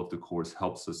the goal of the course,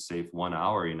 helps us save 1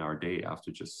 hour in our day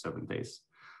after just 7 days.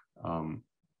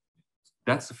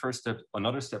 That's the first step.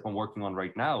 Another step I'm working on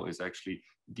right now is actually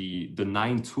the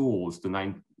 9 tools, the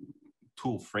 9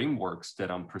 tool frameworks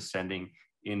that I'm presenting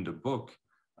in the book.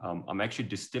 I'm actually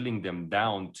distilling them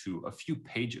down to a few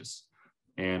pages,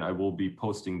 and I will be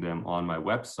posting them on my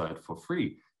website for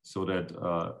free, so that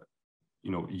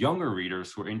younger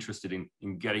readers who are interested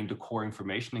in getting the core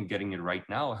information and getting it right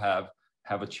now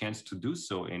have a chance to do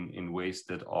so in ways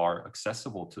that are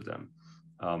accessible to them.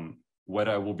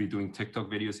 Whether I will be doing TikTok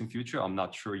videos in future, I'm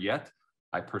not sure yet.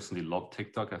 I personally love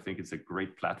TikTok. I think it's a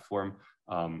great platform.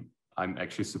 I'm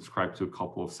actually subscribed to a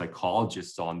couple of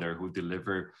psychologists on there who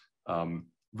deliver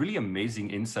really amazing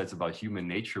insights about human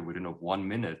nature within 1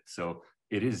 minute. So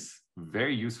it is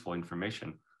very useful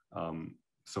information.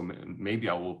 So maybe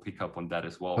I will pick up on that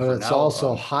as well. But it's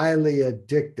also highly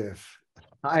addictive.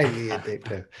 Highly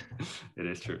addictive. It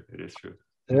is true. It is true.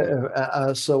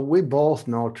 So we both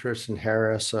know Tristan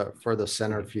Harris for the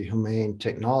Center for Humane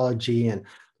Technology. And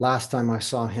last time I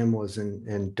saw him was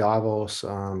in Davos.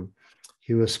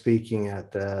 He was speaking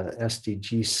at the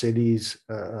SDG Cities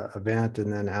event.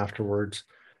 And then afterwards,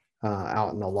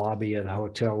 out in the lobby of the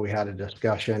hotel, we had a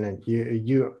discussion. And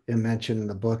you mentioned in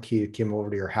the book, he came over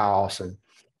to your house, and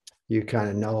you kind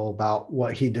of know about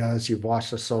what he does. You've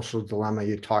watched The Social Dilemma.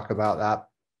 You talk about that.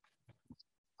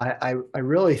 I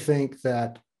really think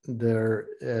that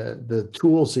the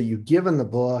tools that you give in the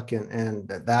book, and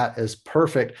that is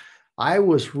perfect. I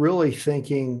was really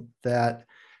thinking that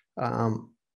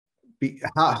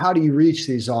how do you reach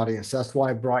these audience? That's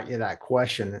why I brought you that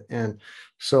question. And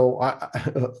so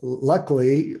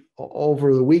luckily,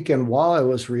 over the weekend while I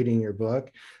was reading your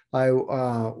book, I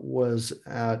was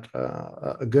at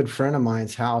a good friend of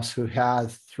mine's house who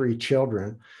has 3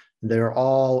 children. They're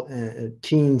all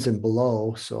teens and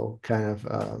below, so kind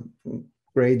of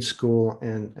grade school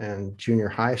and junior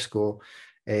high school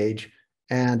age.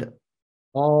 And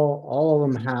all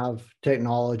of them have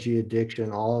technology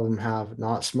addiction. All of them have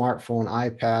not smartphone,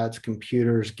 iPads,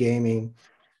 computers, gaming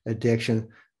addiction.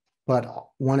 But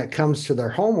when it comes to their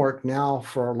homework, now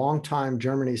for a long time,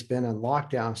 Germany's been in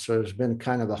lockdown. So there's been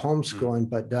kind of the homeschooling,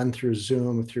 but done through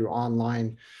Zoom, through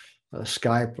online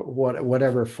Skype,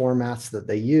 whatever formats that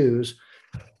they use.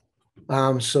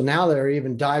 So now they're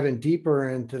even diving deeper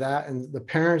into that. And the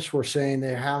parents were saying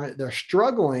they're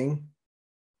struggling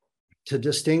to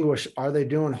distinguish, are they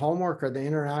doing homework? Are they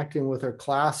interacting with their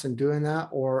class and doing that?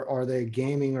 Or are they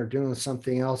gaming or doing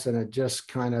something else? And it just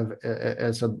kind of,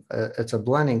 it's a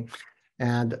blending.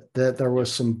 And that there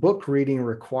was some book reading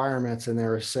requirements, and they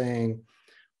were saying,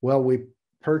 well, we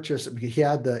purchased, he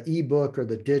had the ebook or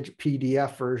the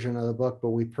PDF version of the book, but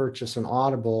we purchased an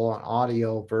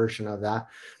audio version of that.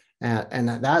 And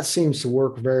that seems to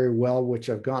work very well, which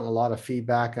I've gotten a lot of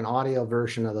feedback, an audio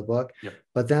version of the book. Yep.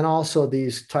 But then also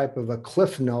these type of a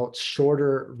Cliff Notes,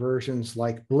 shorter versions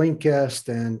like Blinkist,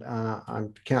 and I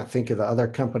can't think of the other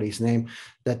company's name,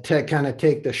 that kind of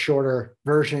take the shorter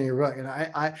version of your book. And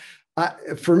I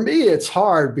for me, it's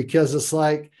hard because it's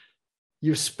like,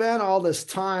 you've spent all this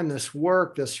time, this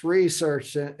work, this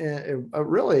research, and a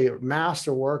really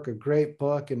masterwork, a great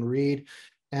book and read.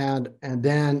 And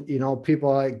then, people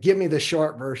are like, give me the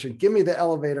short version, give me the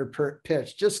elevator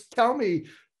pitch. Just tell me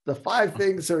the 5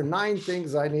 things or 9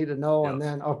 things I need to know. And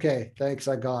then, okay, thanks,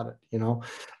 I got it,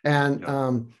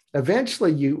 And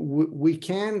eventually we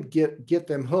can get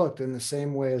them hooked in the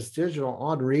same way as digital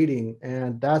on reading.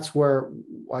 And that's where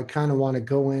I kind of want to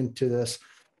go into this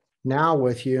now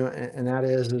with you. And that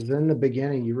is in the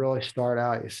beginning, you really start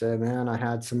out, you say, man, I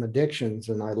had some addictions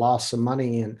and I lost some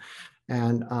money,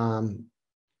 and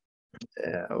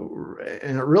it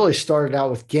really started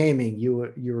out with gaming.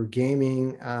 You were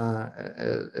gaming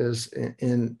as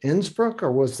in Innsbruck,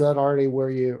 or was that already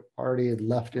where you already had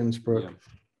left Innsbruck? Yeah.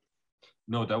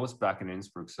 No, that was back in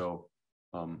Innsbruck. So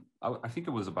I think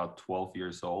it was about 12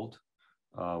 years old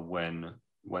when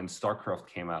StarCraft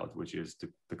came out, which is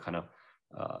the kind of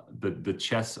the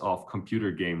chess of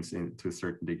computer games to a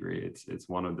certain degree. It's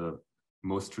one of the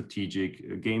most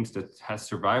strategic games that has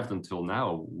survived until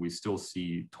now. We still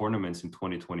see tournaments in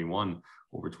 2021,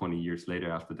 over 20 years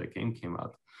later after that game came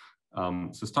out.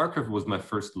 So StarCraft was my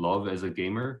first love as a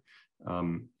gamer,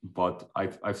 but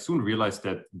I've soon realized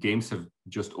that games have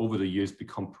just over the years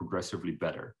become progressively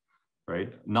better,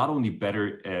 right? Not only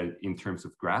better in terms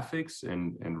of graphics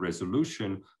and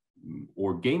resolution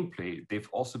or gameplay, they've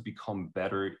also become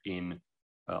better in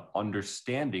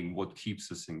understanding what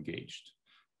keeps us engaged.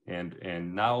 And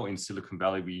now in Silicon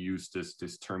Valley, we use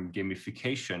this term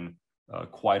gamification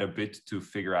quite a bit to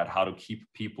figure out how to keep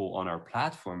people on our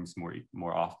platforms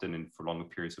more often and for longer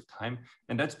periods of time.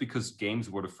 And that's because games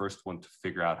were the first one to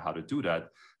figure out how to do that,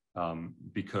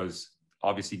 because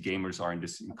obviously gamers are in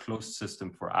this enclosed system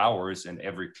for hours and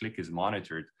every click is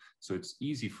monitored. So it's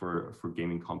easy for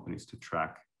gaming companies to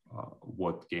track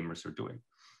what gamers are doing.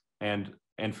 And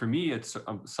for me, at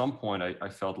some point, I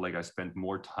felt like I spent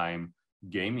more time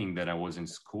gaming than I was in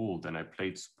school, than I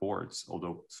played sports,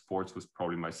 although sports was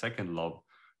probably my second love.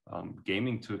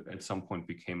 Gaming at some point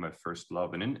became my first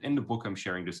love. And in the book, I'm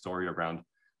sharing the story around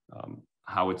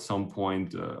how at some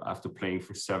point, after playing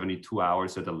for 72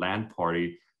 hours at a LAN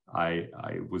party, I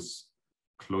was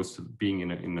close to being in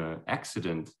an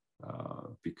accident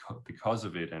because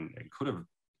of it, and could have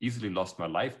easily lost my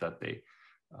life that day.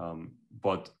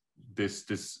 But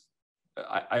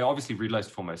I obviously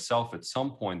realized for myself at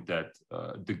some point that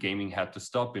the gaming had to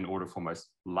stop in order for my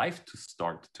life to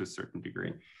start to a certain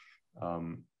degree.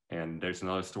 And there's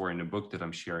another story in the book that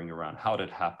I'm sharing around how that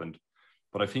happened.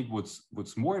 But I think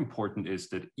what's more important is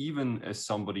that even as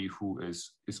somebody who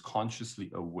is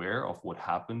consciously aware of what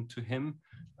happened to him,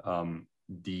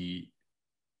 the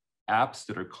apps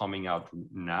that are coming out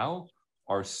now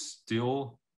are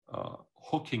still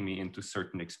hooking me into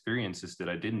certain experiences that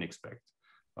I didn't expect.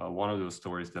 One of those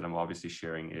stories that I'm obviously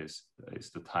sharing is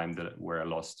the time where I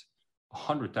lost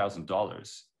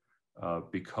 $100,000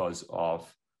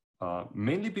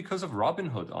 mainly because of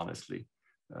Robinhood, honestly,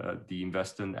 the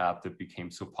investment app that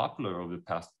became so popular over the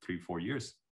past 3-4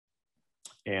 years.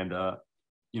 And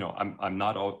I'm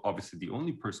not obviously the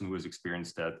only person who has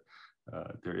experienced that.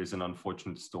 There is an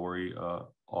unfortunate story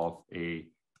of a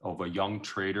young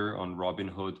trader on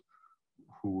Robinhood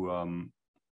who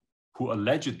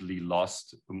allegedly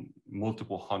lost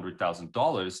multiple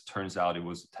 $100,000. Turns out it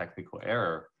was a technical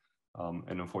error,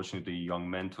 and unfortunately, the young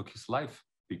man took his life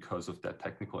because of that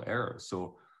technical error.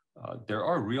 So there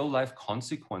are real life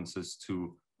consequences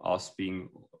to us being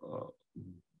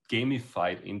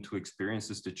gamified into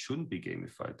experiences that shouldn't be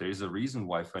gamified. There is a reason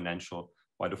why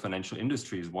the financial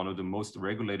industry is one of the most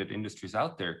regulated industries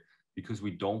out there, because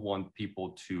we don't want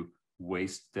people to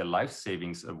waste their life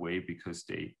savings away because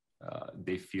they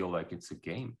feel like it's a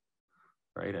game,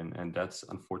 right? And that's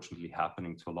unfortunately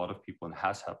happening to a lot of people, and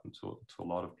has happened to a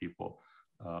lot of people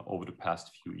over the past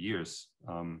few years.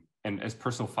 And as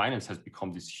personal finance has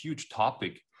become this huge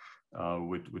topic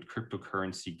with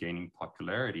cryptocurrency gaining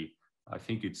popularity, I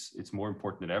think it's more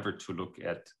important than ever to look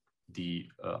at the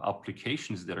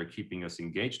applications that are keeping us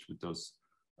engaged with those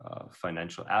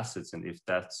financial assets, and if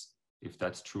that's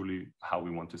truly how we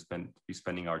want to be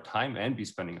spending our time and be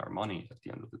spending our money at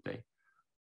the end of the day.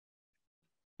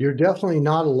 You're definitely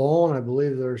not alone. I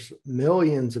believe there's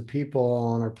millions of people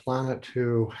on our planet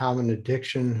who have an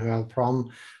addiction, who have a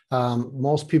problem.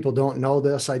 Most people don't know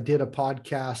this. I did a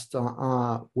podcast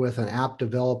with an app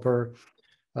developer,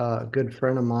 a good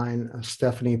friend of mine,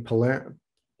 Stephanie Palermo,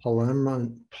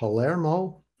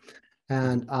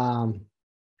 and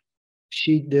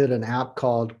she did an app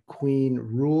called Queen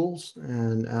Rules,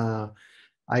 and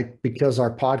because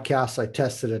our podcast, I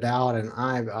tested it out, and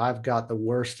I've got the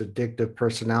worst addictive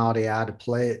personality. I had to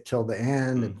play it till the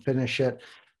end and finish it,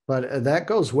 but that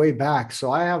goes way back. So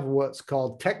I have what's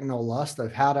called techno lust.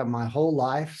 I've had it my whole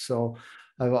life. So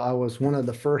I was one of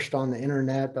the first on the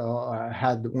internet. I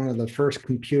had one of the first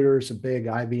computers, a big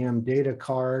IBM data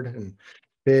card and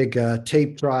big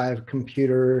tape drive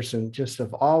computers, and just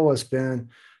have always been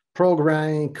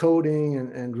programming, coding,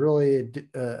 and really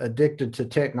addicted to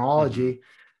technology.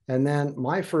 And then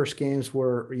my first games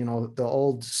were, the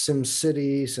old Sim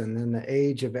Cities, and then the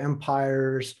Age of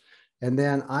Empires. And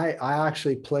then I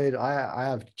actually played, I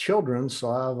have children, so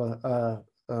I have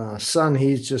a son.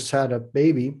 He's just had a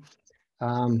baby.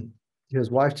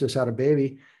 His wife just had a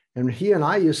baby, and he and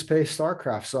I used to play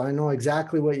StarCraft. So I know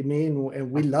exactly what you mean.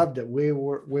 And we loved it. We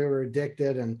were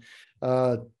addicted, and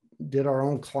did our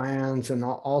own clans and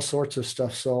all sorts of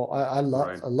stuff. So I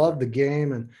love the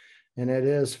game, and it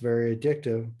is very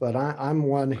addictive. But I'm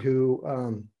one who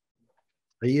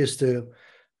I used to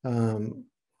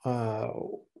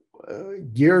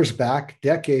years back,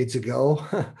 decades ago,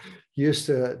 used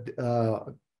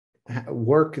to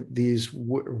work these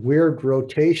weird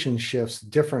rotation shifts,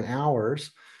 different hours,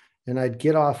 and I'd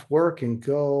get off work and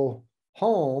go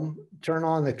home, turn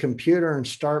on the computer and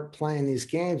start playing these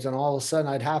games, and all of a sudden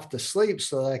I'd have to sleep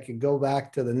so that I could go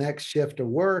back to the next shift of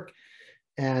work,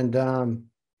 and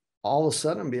all of a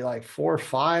sudden it'd be like 4 or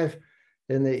 5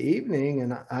 in the evening,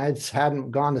 and I hadn't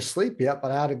gone to sleep yet,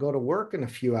 but I had to go to work in a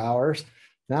few hours.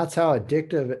 That's how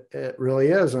addictive it really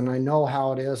is. And I know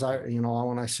how it is.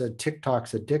 When I said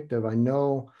TikTok's addictive, I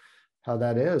know how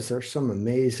that is. There's some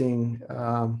amazing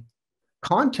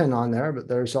content on there, but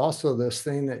there's also this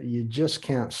thing that you just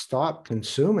can't stop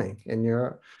consuming in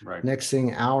your next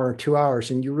thing, hour, 2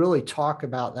 hours. And you really talk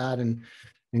about that and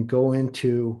go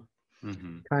into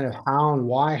kind of how and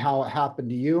why, how it happened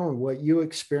to you and what you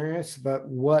experienced, but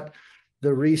what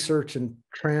the research and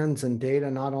trends and data,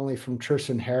 not only from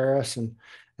Tristan Harris and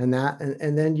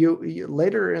then you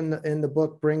later in the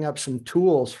book bring up some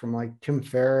tools from like Tim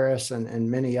Ferriss and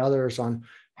many others on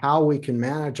how we can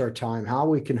manage our time, how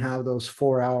we can have those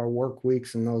 4-hour work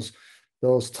weeks and those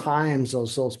times,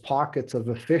 those pockets of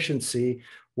efficiency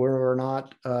where we're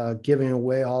not giving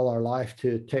away all our life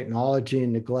to technology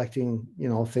and neglecting,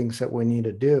 things that we need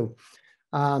to do.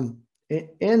 In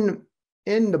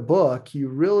the book, you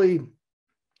really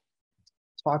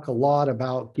talk a lot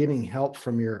about getting help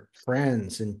from your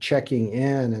friends and checking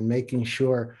in and making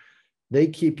sure they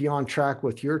keep you on track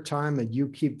with your time and you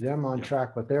keep them on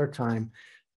track with their time.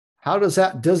 How does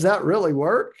that really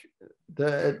work?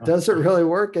 Does it really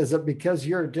work? Is it because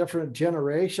you're a different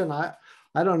generation? I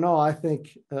don't know. I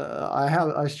think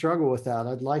I struggle with that.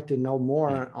 I'd like to know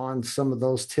more on some of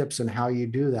those tips and how you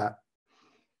do that.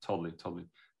 Totally.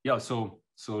 Yeah. So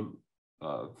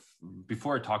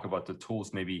before I talk about the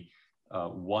tools, maybe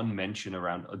one mention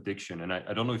around addiction. And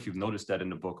I don't know if you've noticed that in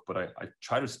the book, but I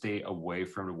try to stay away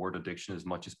from the word addiction as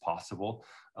much as possible.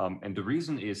 And the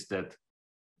reason is that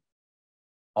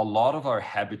a lot of our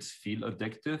habits feel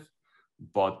addictive,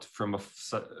 but from a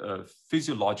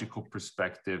physiological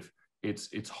perspective,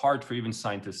 it's hard for even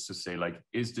scientists to say, like,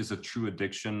 is this a true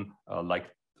addiction,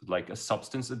 like a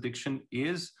substance addiction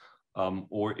is,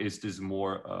 or is this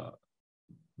more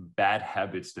bad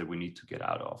habits that we need to get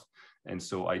out of? And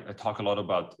so I talk a lot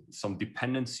about some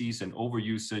dependencies and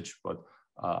overusage, but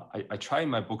I try in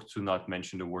my book to not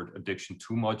mention the word addiction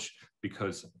too much,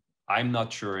 because I'm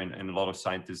not sure, and a lot of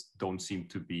scientists don't seem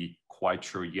to be quite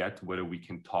sure yet whether we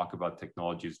can talk about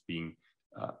technology as being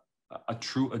a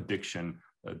true addiction,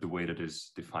 the way that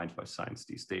is defined by science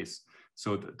these days.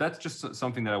 So that's just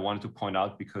something that I wanted to point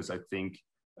out, because I think,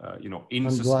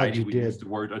 in society we use the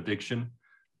word addiction,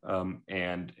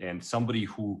 and somebody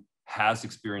who has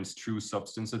experienced true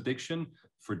substance addiction,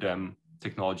 for them,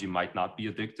 technology might not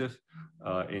be addictive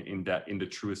in the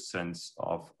truest sense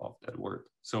of that word.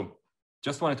 So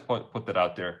just wanted to put that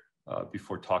out there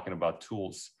before talking about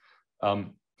tools.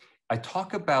 I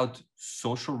talk about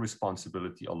social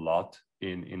responsibility a lot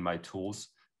in my tools.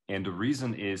 And the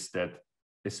reason is that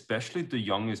especially the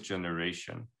youngest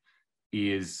generation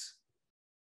is,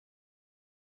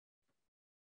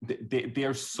 they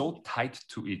are so tied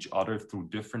to each other through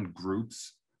different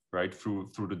groups, right?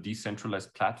 Through the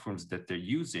decentralized platforms that they're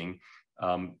using,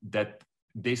 that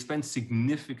they spend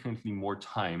significantly more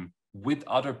time with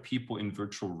other people in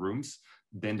virtual rooms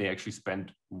than they actually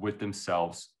spend with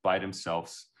themselves, by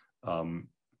themselves,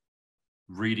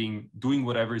 reading, doing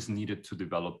whatever is needed to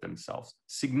develop themselves.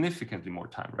 Significantly more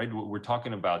time, right? We're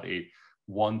talking about a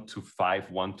 1:5,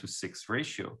 1:6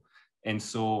 ratio. And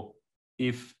so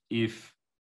if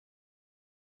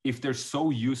they're so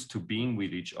used to being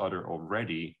with each other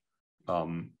already,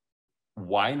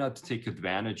 why not take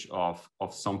advantage of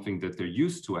something that they're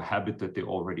used to, a habit that they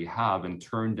already have, and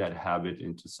turn that habit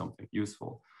into something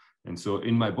useful? And so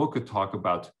in my book, I talk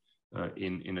about,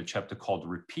 in a chapter called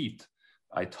Repeat,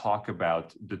 I talk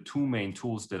about the two main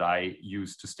tools that I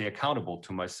use to stay accountable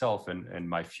to myself and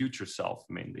my future self,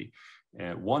 mainly.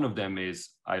 One of them is,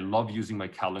 I love using my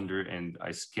calendar, and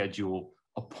I schedule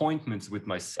appointments with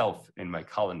myself in my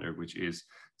calendar, which is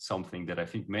something that I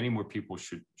think many more people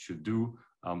should do.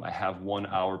 I have 1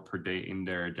 hour per day in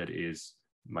there that is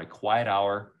my quiet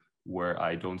hour, where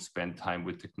I don't spend time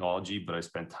with technology, but I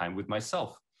spend time with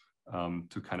myself,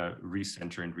 to kind of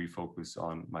recenter and refocus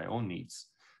on my own needs.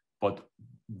 But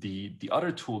the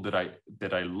other tool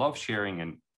that I love sharing,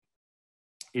 and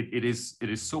it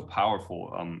is so powerful.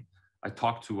 I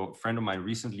talked to a friend of mine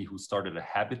recently who started a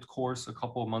habit course a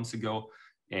couple of months ago,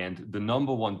 and the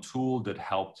number one tool that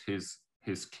helped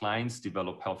his clients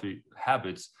develop healthy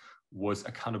habits was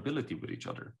accountability with each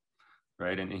other,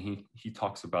 right? And he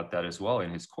talks about that as well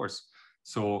in his course.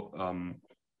 So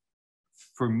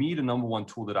for me, the number one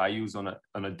tool that I use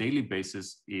on a daily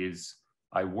basis is,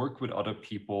 I work with other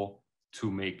people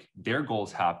to make their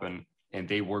goals happen, and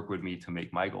they work with me to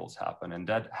make my goals happen. And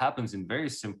that happens in very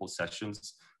simple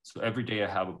sessions. So every day I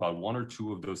have about 1 or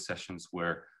 2 of those sessions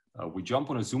where we jump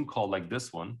on a Zoom call like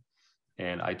this one,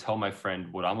 and I tell my friend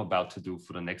what I'm about to do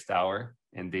for the next hour,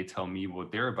 and they tell me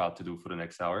what they're about to do for the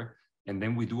next hour. And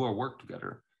then we do our work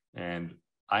together. And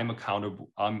I'm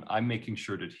accountable. I'm making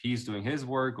sure that he's doing his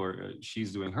work, or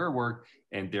she's doing her work,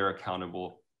 and they're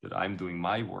accountable that I'm doing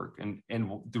my work. And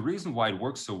the reason why it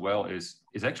works so well is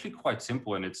actually quite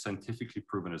simple, and it's scientifically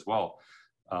proven as well.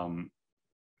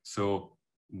 So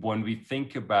when we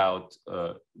think about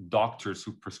doctors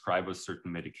who prescribe a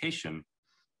certain medication,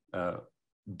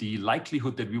 the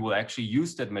likelihood that we will actually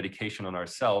use that medication on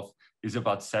ourselves is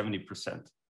about 70%,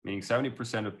 meaning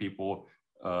 70% of people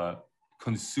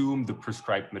consume the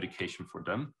prescribed medication for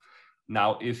them.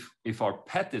 Now, if our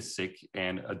pet is sick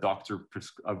and a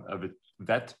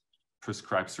vet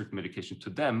prescribes certain medication to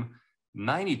them,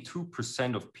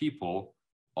 92% of people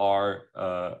are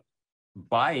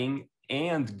buying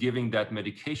and giving that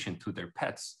medication to their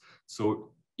pets.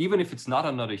 So even if it's not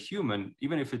another human,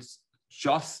 even if it's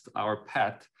just our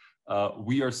pet,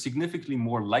 we are significantly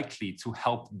more likely to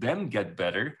help them get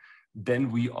better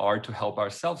than we are to help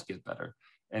ourselves get better.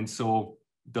 And so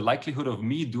the likelihood of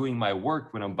me doing my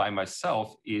work when I'm by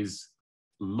myself is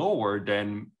lower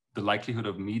than the likelihood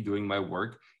of me doing my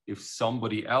work if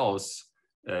somebody else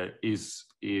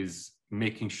is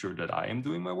making sure that I am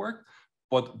doing my work,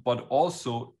 but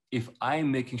also if I'm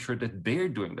making sure that they're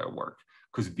doing their work.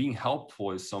 Because being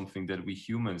helpful is something that we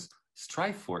humans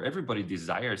strive for. Everybody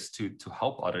desires to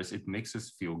help others. It makes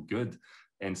us feel good.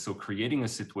 And so creating a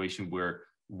situation where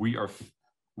we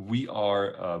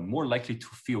are more likely to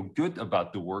feel good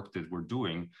about the work that we're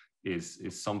doing is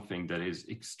something that is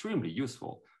extremely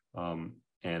useful.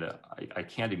 And I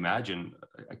can't imagine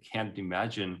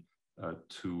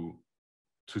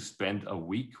to spend a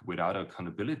week without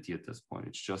accountability at this point.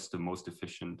 It's just the most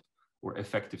efficient or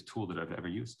effective tool that I've ever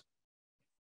used.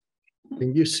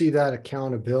 And you see that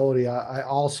accountability. I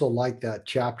also like that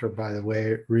chapter, by the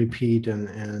way, repeat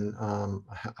and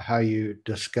how you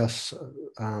discuss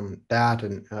that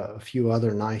and a few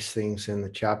other nice things in the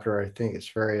chapter. I think it's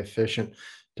very efficient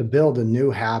to build a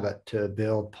new habit, to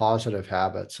build positive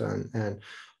habits, and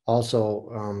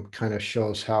also kind of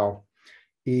shows how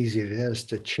easy it is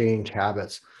to change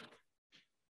habits.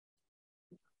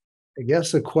 I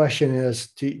guess the question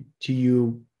is, do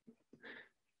you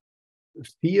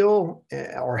feel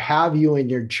or have you in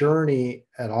your journey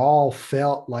at all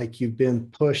felt like you've been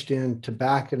pushed into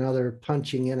back another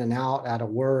punching in and out out of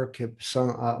work, some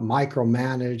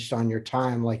micromanaged on your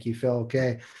time, like you feel,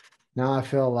 okay, now I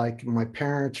feel like my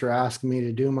parents are asking me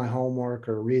to do my homework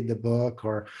or read the book,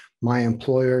 or my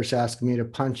employer's asking me to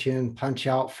punch in, punch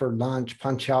out for lunch,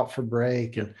 punch out for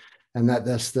break, and that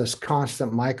this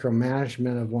constant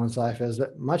micromanagement of one's life. Is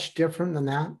it much different than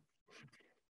that?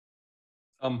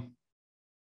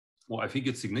 Well, I think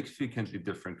it's significantly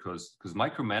different because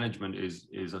micromanagement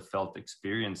is a felt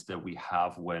experience that we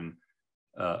have when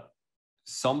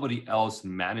somebody else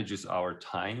manages our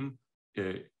time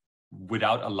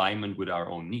without alignment with our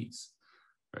own needs,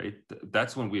 right?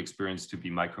 That's when we experience to be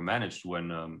micromanaged. When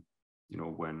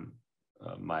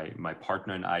my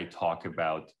partner and I talk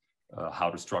about how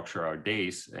to structure our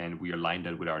days and we align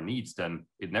that with our needs, then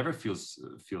it never feels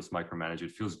micromanaged.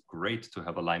 It feels great to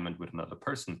have alignment with another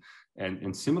person.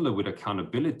 And similar with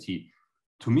accountability,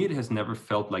 to me, it has never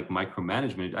felt like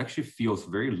micromanagement. It actually feels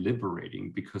very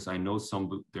liberating because I know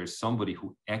there's somebody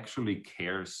who actually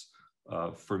cares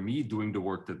for me doing the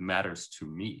work that matters to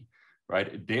me,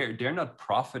 right? They're not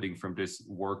profiting from this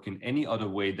work in any other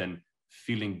way than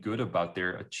feeling good about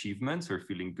their achievements or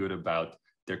feeling good about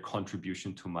their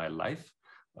contribution to my life.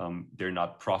 They're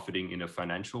not profiting in a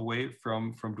financial way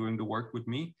from doing the work with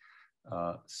me.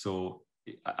 So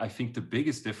I think the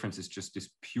biggest difference is just this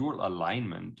pure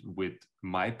alignment with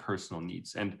my personal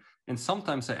needs. And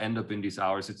sometimes I end up in these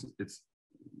hours. It's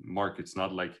Mark, it's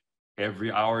not like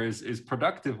every hour is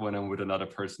productive when I'm with another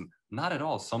person. Not at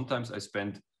all. Sometimes I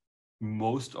spend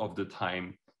most of the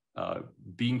time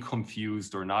being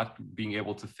confused or not being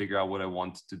able to figure out what I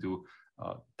want to do.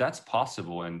 That's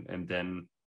possible. And then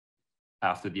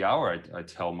after the hour, I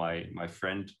tell my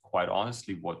friend quite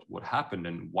honestly what happened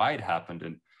and why it happened.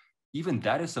 And even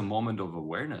that is a moment of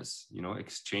awareness,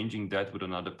 exchanging that with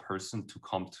another person to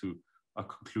come to a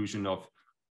conclusion of,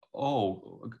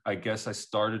 oh, I guess I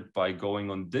started by going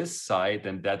on this side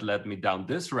and that led me down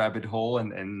this rabbit hole.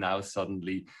 And now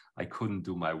suddenly I couldn't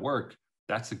do my work.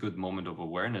 That's a good moment of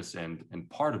awareness and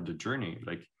part of the journey.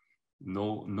 Like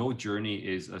no journey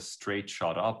is a straight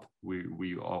shot up.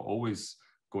 We are always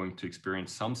going to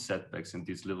experience some setbacks, and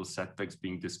these little setbacks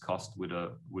being discussed with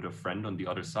a friend on the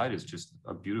other side is just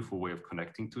a beautiful way of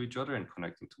connecting to each other and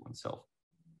connecting to oneself.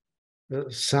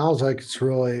 It sounds like it's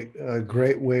really a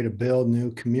great way to build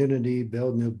new community,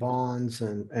 build new bonds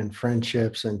and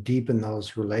friendships, and deepen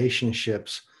those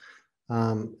relationships.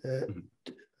 In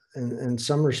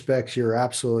some respects, you're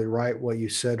absolutely right. What you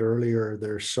said earlier,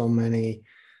 there's so many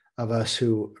of us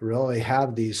who really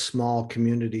have these small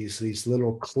communities, these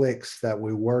little cliques that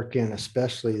we work in,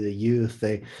 especially the youth.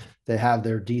 They have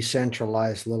their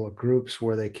decentralized little groups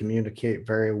where they communicate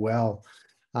very well.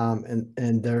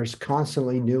 And there's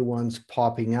constantly new ones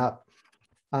popping up.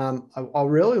 I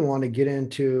really want to get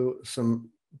into some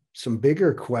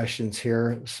bigger questions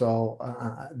here. So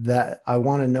that I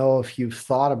want to know if you've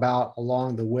thought about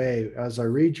along the way. As I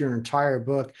read your entire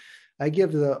book, I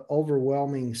give the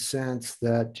overwhelming sense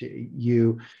that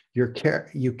you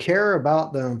care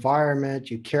about the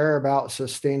environment, you care about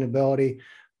sustainability,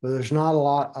 but there's not a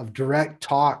lot of direct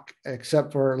talk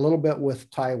except for a little bit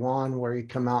with Taiwan where you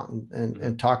come out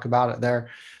and talk about it there.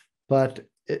 But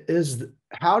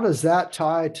how does that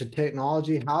tie to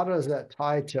technology? How does that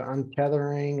tie to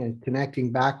untethering and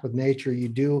connecting back with nature? You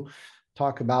do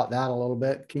talk about that a little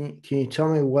bit. Can you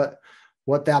tell me what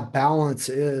that balance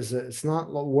is? It's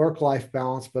not work-life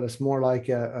balance, but it's more like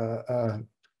a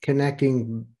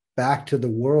connecting back to the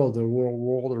world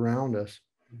around us.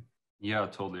 Yeah,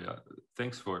 totally.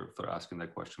 Thanks for asking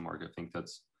that question, Mark. I think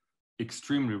that's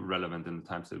extremely relevant in the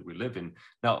times that we live in.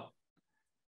 Now,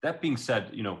 that being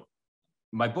said,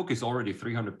 my book is already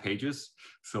 300 pages.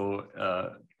 So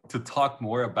to talk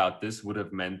more about this would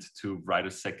have meant to write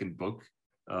a second book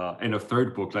and a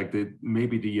third book. Like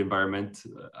maybe the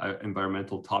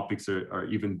environmental topics are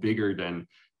even bigger than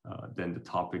the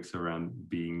topics around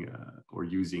being or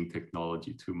using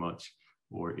technology too much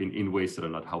or in ways that are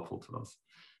not helpful to us.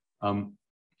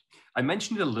 I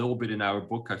mentioned it a little bit in our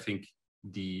book. I think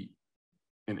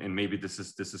and maybe this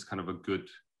is kind of a good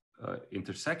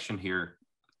intersection here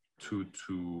to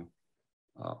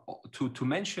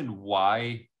mention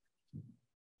why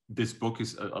this book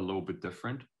is a little bit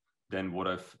different than what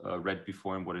I've read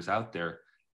before and what is out there.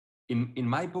 In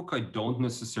my book, I don't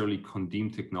necessarily condemn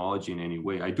technology in any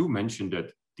way. I do mention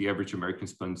that the average American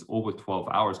spends over 12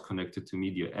 hours connected to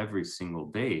media every single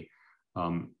day.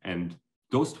 And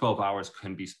those 12 hours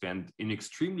can be spent in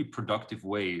extremely productive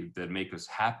way that make us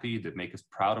happy, that make us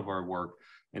proud of our work.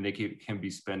 And they can be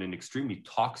spent in extremely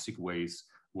toxic ways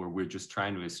where we're just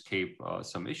trying to escape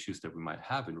some issues that we might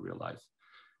have in real life.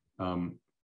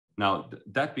 Now,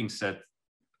 that being said,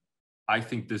 I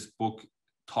think this book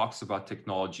talks about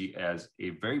technology as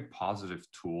a very positive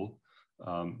tool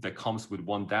that comes with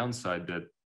one downside,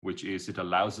 which is it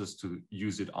allows us to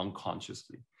use it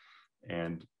unconsciously.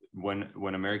 And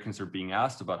when Americans are being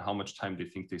asked about how much time they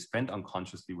think they spend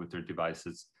unconsciously with their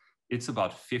devices, it's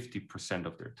about 50%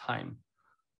 of their time.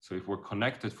 So if we're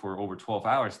connected for over 12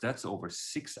 hours, that's over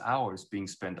 6 hours being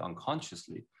spent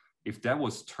unconsciously. If that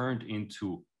was turned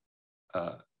into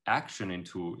action,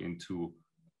 into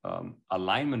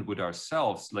alignment with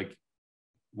ourselves, like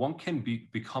one can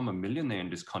become a millionaire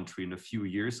in this country in a few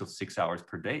years of 6 hours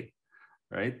per day,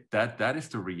 right? That is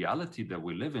the reality that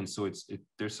we live in. So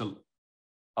there's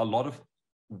a lot of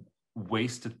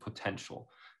wasted potential,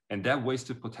 and that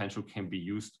wasted potential can be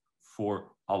used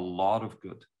for a lot of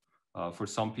good. For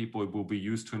some people, it will be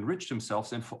used to enrich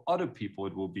themselves, and for other people,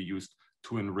 it will be used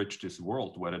to enrich this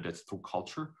world, whether that's through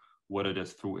culture, whether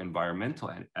that's through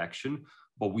environmental action.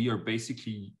 But we are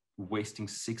basically wasting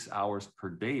 6 hours per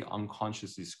day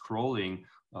unconsciously scrolling,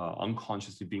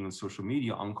 unconsciously being on social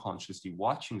media, unconsciously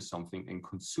watching something and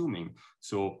consuming.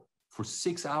 So for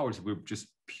 6 hours, we're just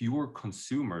pure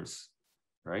consumers,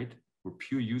 right? We're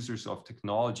pure users of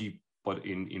technology, but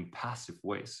in passive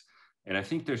ways. And I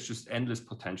think there's just endless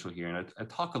potential here. And I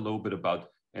talk a little bit about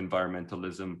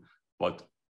environmentalism, but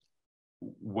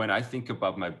when I think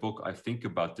about my book, I think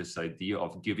about this idea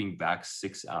of giving back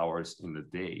 6 hours in a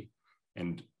day.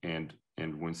 And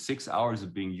when 6 hours are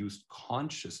being used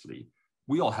consciously,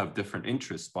 we all have different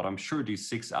interests, but I'm sure these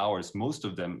 6 hours, most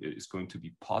of them is going to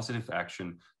be positive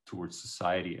action towards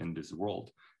society and this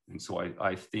world. And so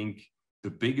I think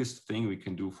the biggest thing we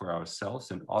can do for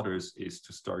ourselves and others is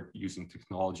to start using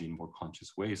technology in more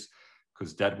conscious ways,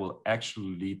 because that will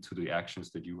actually lead to the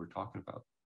actions that you were talking about.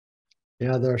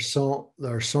 Yeah, there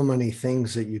are so many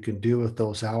things that you can do with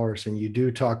those hours. And you do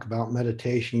talk about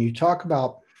meditation. You talk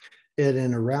about it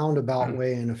in a roundabout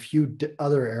way in a few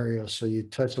other areas. So you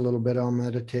touch a little bit on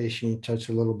meditation, you touch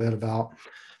a little bit about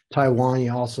Taiwan,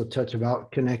 you also touch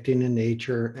about connecting to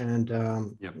nature and,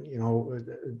 you know,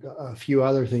 a few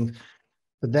other things.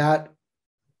 But that,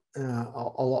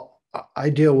 I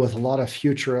deal with a lot of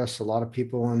futurists, a lot of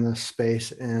people in this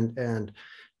space. And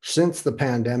since the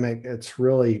pandemic, it's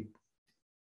really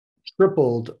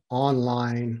tripled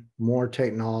online, more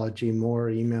technology, more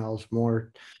emails,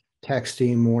 more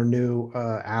texting, more new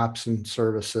apps and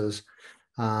services,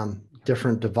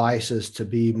 different devices to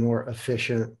be more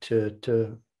efficient,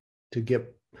 to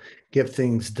get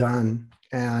things done.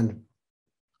 And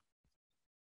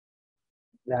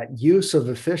that use of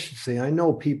efficiency, I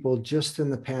know people just in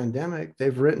the pandemic,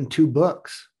 they've written 2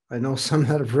 books. I know some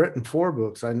that have written 4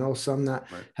 books. I know some that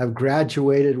have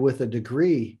graduated with a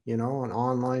degree, you know, an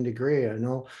online degree. I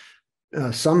know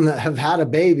some that have had a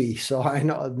baby. So I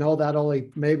know that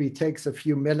only maybe takes a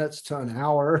few minutes to an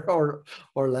hour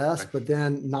or less, but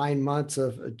then 9 months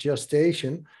of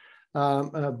gestation.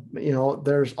 You know,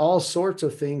 there's all sorts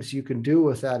of things you can do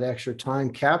with that extra time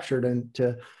captured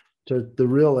into the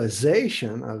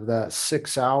realization of that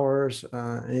 6 hours.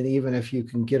 And even if you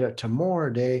can get it to more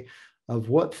a day, of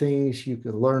what things you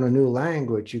can learn a new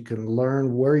language, you can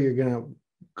learn where you're going to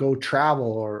go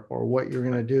travel or what you're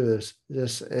going to do.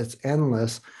 This it's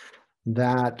endless.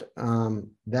 That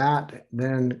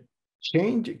then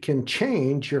can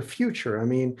change your future. I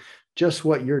mean, just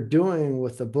what you're doing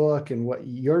with the book and what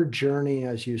your journey,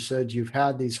 as you said, you've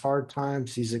had these hard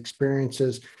times, these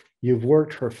experiences, you've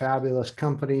worked for fabulous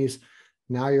companies.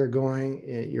 Now you're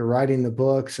writing the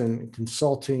books and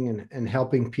consulting and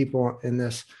helping people in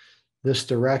this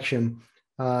direction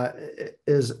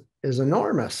is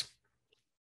enormous.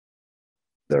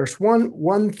 There's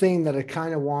one thing that I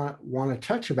kind of want to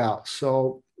touch about.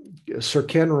 So Sir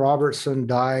Ken Robertson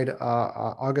died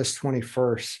August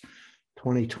 21st,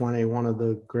 2020, one of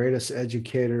the greatest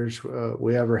educators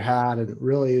we ever had, and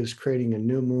really is creating a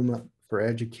new movement for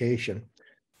education.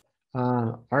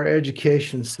 Our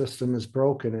education system is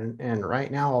broken, and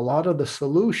right now a lot of the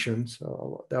solutions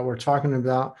that we're talking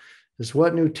about is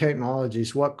what new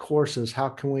technologies, what courses, how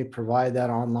can we provide that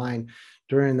online?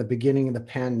 During the beginning of the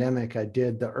pandemic, I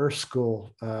did the Earth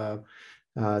School,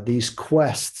 these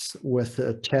quests with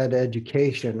TED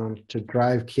Education to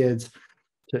drive kids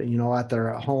to, at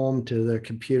their home to their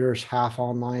computers, half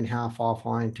online, half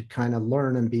offline, to kind of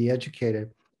learn and be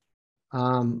educated.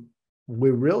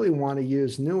 We really want to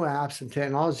use new apps and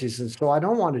technologies. And so I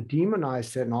don't want to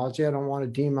demonize technology. I don't want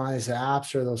to demonize the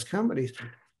apps or those companies,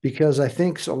 because I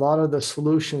think a lot of the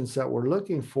solutions that we're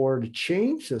looking for to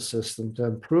change the system, to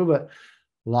improve it,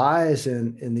 lies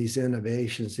in these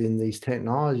innovations, in these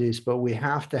technologies. But we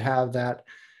have to have that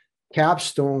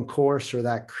capstone course or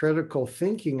that critical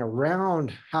thinking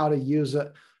around how to use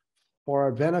it for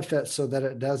our benefit so that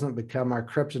it doesn't become our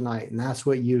kryptonite. And that's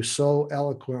what you so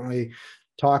eloquently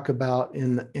talk about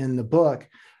in the book.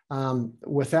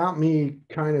 Without me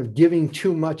kind of giving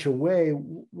too much away,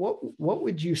 what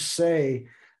would you say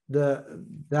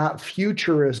that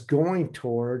future is going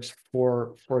towards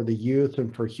for the youth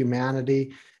and for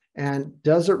humanity? And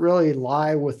does it really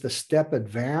lie with the step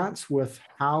advance with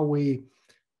how we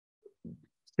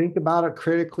think about it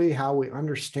critically, how we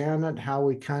understand it, how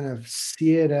we kind of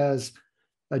see it as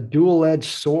a dual-edged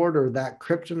sword or that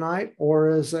kryptonite? Or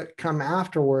is it come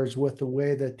afterwards with the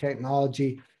way that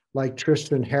technology, like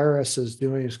Tristan Harris is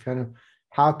doing, is kind of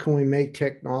how can we make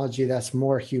technology that's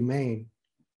more humane?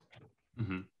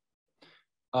 Mm-hmm.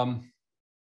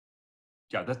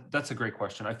 Yeah, that's a great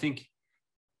question. I think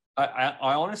I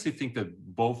honestly think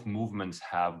that both movements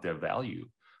have their value.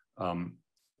 On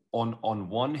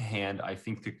one hand, I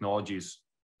think technology is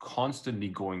constantly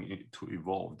going to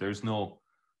evolve. There's no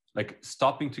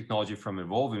stopping technology from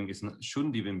evolving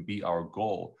shouldn't even be our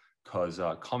goal, because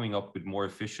coming up with more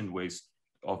efficient ways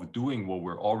of doing what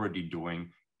we're already doing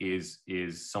is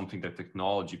something that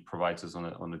technology provides us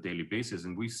on a daily basis.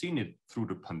 And we've seen it through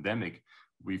the pandemic.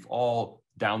 We've all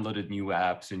downloaded new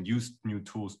apps and used new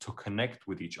tools to connect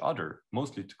with each other,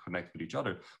 mostly to connect with each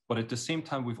other. But at the same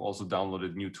time, we've also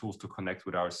downloaded new tools to connect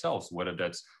with ourselves, whether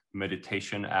that's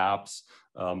meditation apps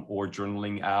or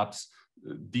journaling apps.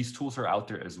 These tools are out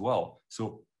there as well.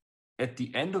 So at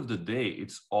the end of the day,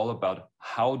 it's all about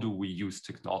how do we use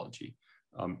technology?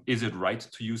 Is it right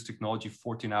to use technology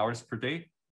 14 hours per day?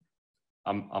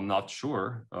 I'm not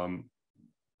sure.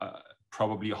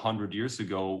 Probably 100 years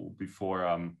ago,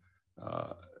 before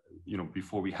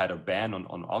before we had a ban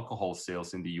on alcohol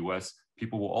sales in the US,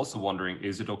 people were also wondering,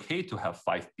 is it okay to have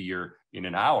 5 beer in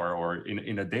an hour or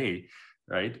in a day,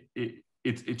 right?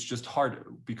 It's just hard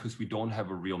because we don't have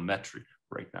a real metric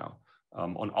right now.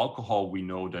 On alcohol, we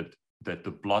know that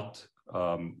the blood,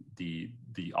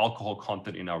 the alcohol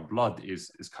content in our blood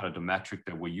is kind of the metric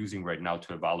that we're using right now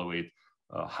to evaluate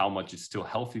how much is still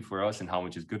healthy for us and how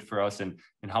much is good for us, and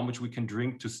how much we can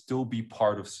drink to still be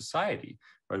part of society,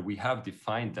 right? We have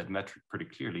defined that metric pretty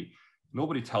clearly.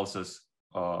 Nobody tells us,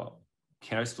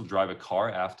 can I still drive a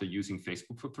car after using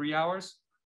Facebook for 3 hours?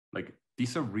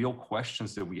 These are real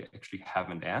questions that we actually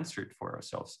haven't answered for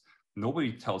ourselves.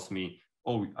 Nobody tells me,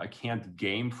 oh, I can't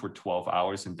game for 12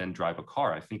 hours and then drive a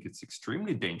car. I think it's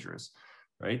extremely dangerous,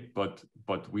 right? But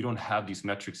we don't have these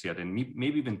metrics yet, and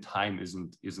maybe even time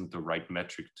isn't the right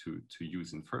metric to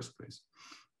use in the first place.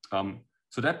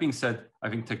 So that being said, I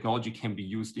think technology can be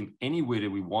used in any way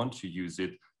that we want to use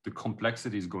it. The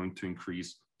complexity is going to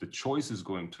increase. The choice is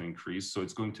going to increase. So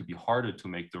it's going to be harder to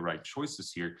make the right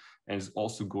choices here. And it's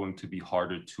also going to be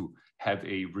harder to have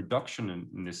a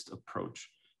reductionist approach,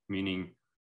 meaning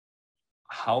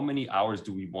how many hours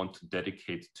do we want to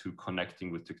dedicate to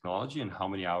connecting with technology, and how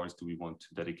many hours do we want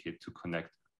to dedicate to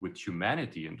connect with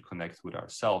humanity and connect with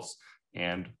ourselves,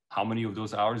 and how many of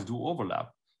those hours do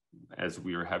overlap? As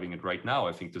we are having it right now,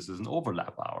 I think this is an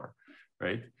overlap hour,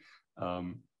 right?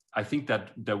 I think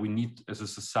that we need as a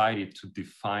society to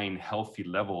define healthy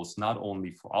levels, not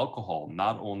only for alcohol,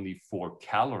 not only for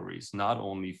calories, not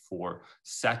only for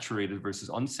saturated versus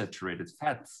unsaturated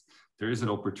fats. There is an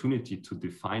opportunity to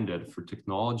define that for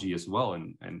technology as well,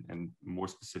 and more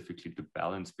specifically the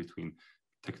balance between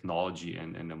technology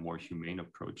and a more humane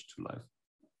approach to life.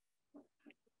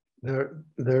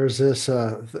 There's this.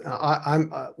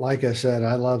 I'm like I said,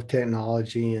 I love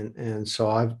technology, and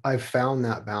so I've found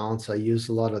that balance. I use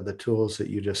a lot of the tools that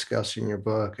you discuss in your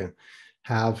book, and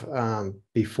have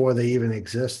before they even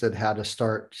existed, how to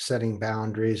start setting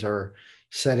boundaries or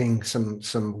setting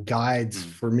some guides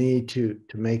for me to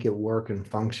make it work and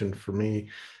function for me.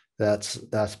 That's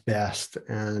best.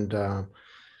 And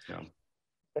yeah.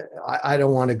 I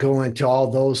don't want to go into all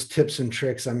those tips and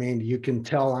tricks. I mean, you can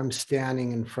tell I'm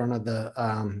standing in front of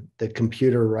the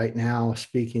computer right now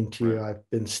speaking to you. Right. I've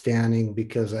been standing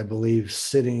because I believe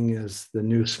sitting is the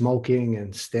new smoking,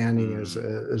 and standing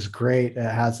is great. It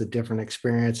has a different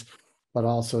experience, but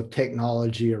also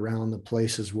technology around the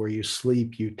places where you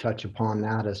sleep, you touch upon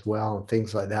that as well, and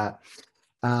things like that.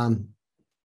 Um,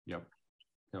 Yep.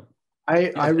 Yep. I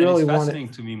Yes, and it's really want to, fascinating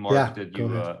to me, Mark, yeah, go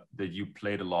ahead. that you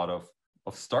played a lot of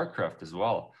StarCraft as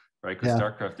well, right? Because Yeah.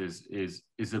 StarCraft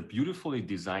is a beautifully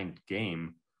designed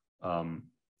game,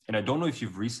 and I don't know if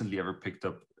you've recently ever picked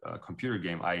up a computer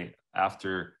game.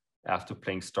 After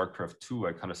playing StarCraft 2,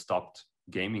 I kind of stopped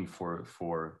gaming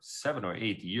for 7 or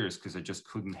 8 years because I just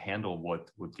couldn't handle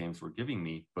what games were giving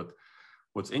me. But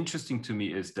what's interesting to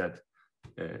me is that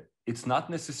it's not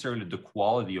necessarily the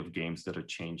quality of games that are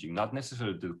changing, not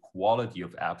necessarily the quality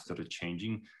of apps that are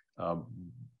changing, um,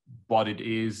 but it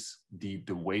is the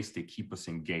ways they keep us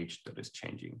engaged that is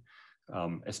changing.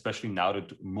 Especially now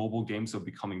that mobile games are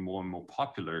becoming more and more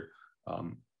popular.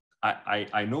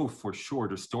 I know for sure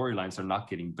the storylines are not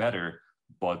getting better,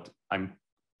 but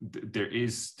there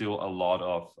is still a lot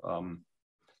of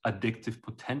addictive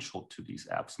potential to these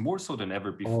apps, more so than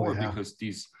ever before, Yeah. because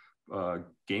these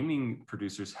gaming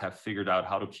producers have figured out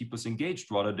how to keep us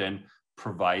engaged rather than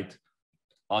provide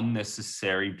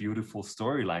unnecessary beautiful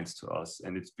storylines to us,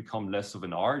 and it's become less of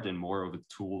an art and more of a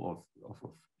tool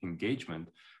of engagement.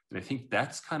 And I think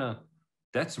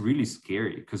that's really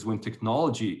scary, because when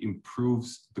technology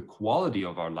improves the quality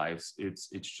of our lives, it's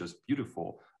just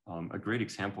beautiful. A great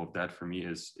example of that for me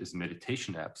is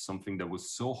meditation apps. Something that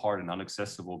was so hard and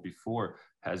inaccessible before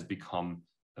has become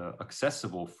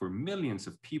accessible for millions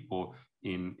of people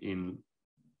in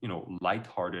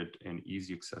lighthearted and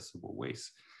easy accessible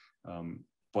ways.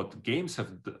 But games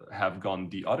have gone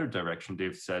the other direction.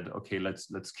 They've said, okay, let's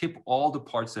skip all the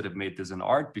parts that have made this an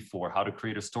art before, how to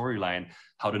create a storyline,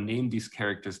 how to name these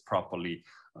characters properly.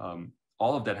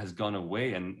 All of that has gone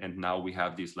away, and now we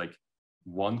have these like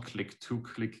one-click,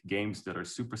 two-click games that are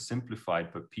super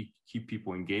simplified but keep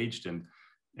people engaged,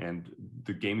 and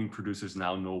the gaming producers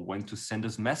now know when to send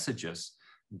us messages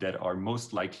that are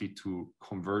most likely to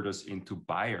convert us into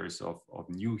buyers of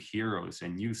new heroes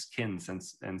and new skins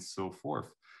and so forth.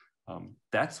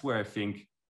 That's where I think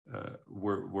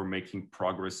we're making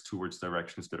progress towards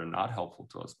directions that are not helpful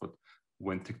to us. But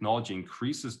when technology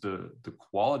increases the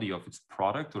quality of its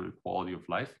product or the quality of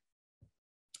life,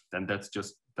 then that's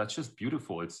just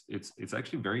beautiful. It's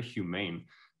actually very humane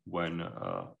when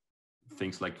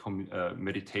things like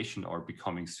meditation are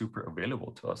becoming super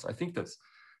available to us. I think that's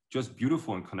just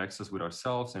beautiful and connects us with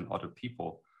ourselves and other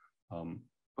people.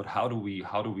 But how do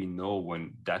we know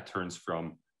when that turns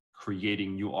from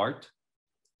creating new art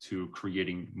to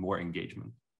creating more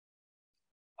engagement?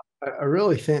 I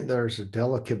really think there's a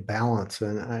delicate balance,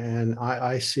 and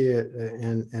I see it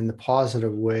in the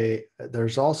positive way.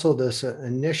 There's also this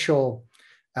initial,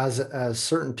 as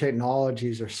certain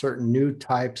technologies or certain new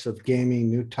types of gaming,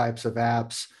 new types of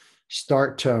apps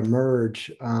start to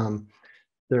emerge.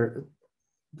 There,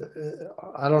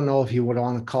 I don't know if you would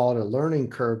want to call it a learning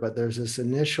curve, but there's this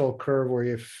initial curve where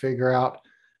you figure out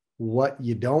what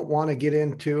you don't want to get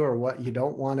into or what you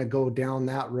don't want to go down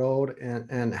that road,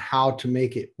 and how to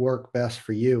make it work best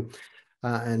for you.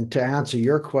 And to answer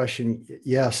your question,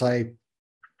 yes,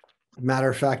 matter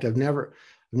of fact, I've never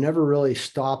really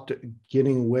stopped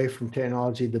getting away from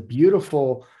technology. The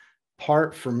beautiful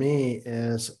part for me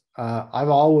is I've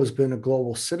always been a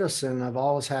global citizen. I've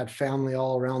always had family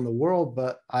all around the world,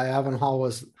 but I haven't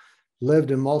always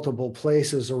lived in multiple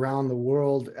places around the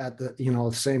world at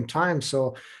the same time.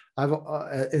 So I've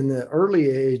in the early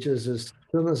ages, as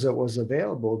soon as it was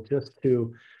available, just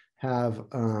to have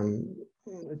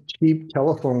cheap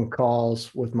telephone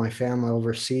calls with my family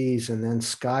overseas, and then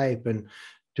Skype and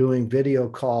doing video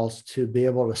calls to be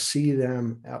able to see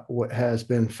them, what has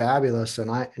been fabulous.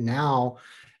 And now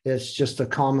it's just a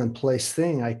commonplace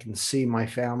thing. I can see my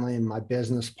family and my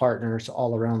business partners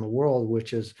all around the world,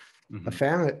 which is a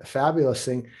fabulous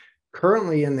thing.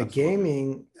 Currently in the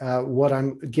gaming, what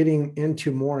I'm getting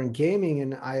into more in gaming,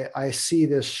 and I see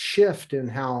this shift in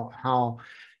how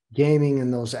gaming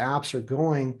and those apps are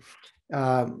going.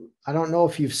 I don't know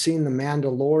if you've seen The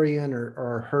Mandalorian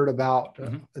or heard about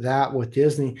that with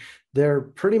Disney. They're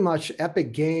pretty much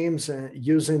epic games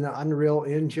using the Unreal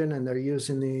Engine, and they're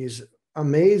using these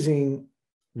amazing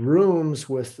rooms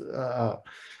with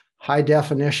high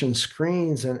definition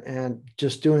screens and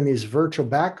just doing these virtual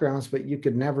backgrounds, but you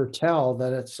could never tell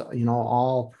that it's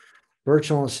all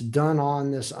virtual. It's done on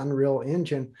this Unreal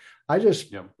Engine.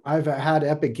 I've had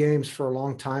Epic Games for a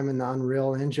long time in the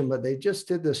Unreal Engine, but they just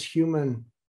did this human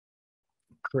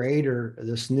creator,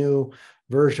 this new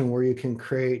version where you can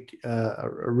create a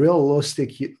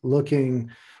realistic looking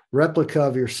replica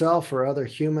of yourself or other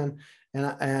human. And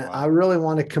I really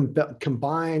want to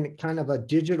combine kind of a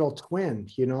digital twin,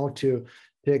 you know, to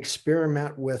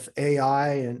experiment with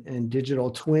AI and digital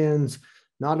twins,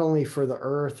 not only for the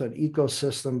earth and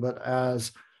ecosystem, but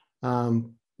as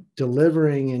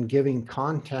delivering and giving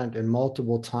content in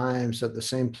multiple times at the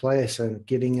same place and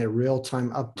getting a real-time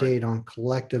update on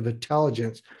collective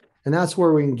intelligence. And that's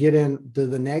where we can get into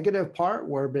the negative part,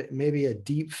 where maybe a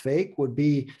deep fake would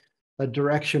be a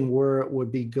direction where it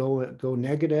would be go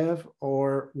negative,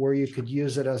 or where you could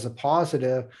use it as a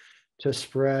positive to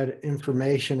spread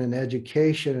information and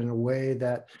education in a way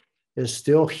that is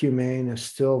still humane, is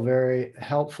still very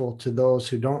helpful to those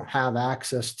who don't have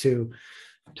access to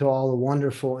all the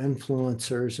wonderful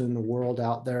influencers in the world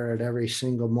out there at every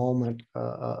single moment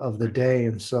of the day.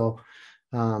 And so,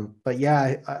 but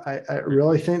yeah, I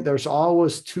really think there's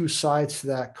always two sides to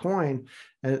that coin.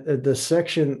 And the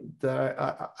section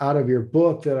that out of your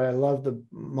book that I love the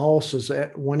most is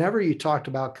that whenever you talked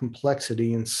about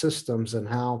complexity and systems and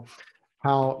how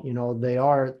you know they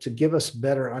are to give us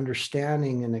better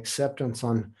understanding and acceptance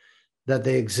on that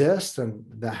they exist, and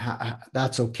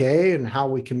that's okay, and how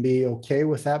we can be okay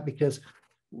with that, because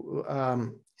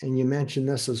and you mentioned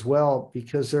this as well,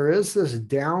 because there is this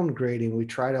downgrading. We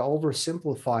try to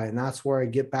oversimplify, and that's where I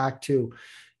get back to,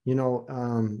 you know,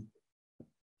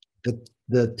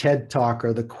 the TED Talk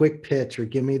or the quick pitch, or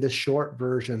give me the short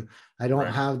version. I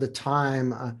don't have the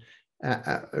time.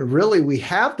 Really, we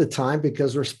have the time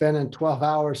because we're spending 12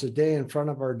 hours a day in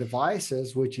front of our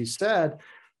devices, which you said,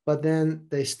 but then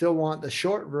they still want the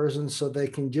short version so they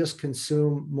can just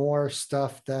consume more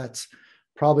stuff that's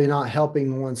probably not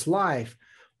helping one's life.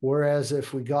 Whereas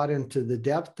if we got into the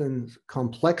depth and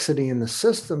complexity in the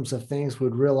systems of things,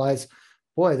 we'd realize,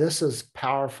 boy, this is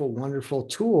powerful, wonderful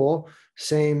tool,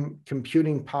 same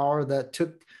computing power that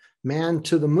took man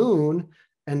to the moon.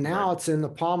 And now it's in the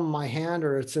palm of my hand,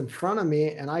 or it's in front of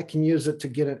me, and I can use it to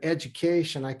get an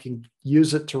education. I can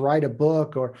use it to write a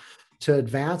book or to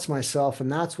advance myself.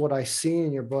 And that's what I see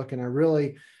in your book. And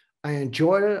I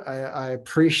enjoyed it. I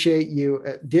appreciate you.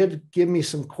 It did give me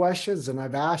some questions, and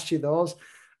I've asked you those.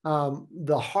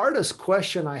 The hardest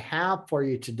question I have for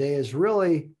you today is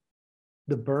really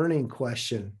the burning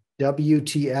question,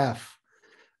 WTF.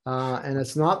 And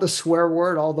it's not the swear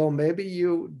word, although maybe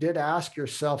you did ask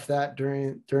yourself that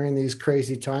during these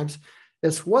crazy times.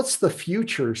 It's what's the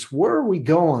futures? Where are we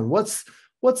going? What's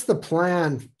the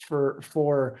plan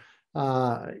for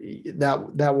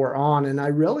that we're on? And I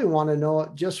really want to know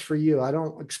it just for you. I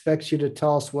don't expect you to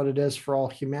tell us what it is for all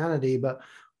humanity, but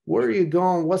where are you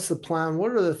going? What's the plan?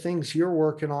 What are the things you're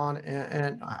working on?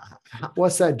 And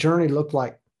what's that journey look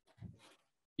like?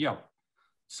 Yeah.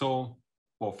 So,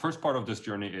 well, first part of this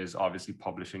journey is obviously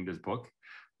publishing this book.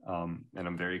 And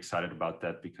I'm very excited about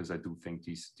that, because I do think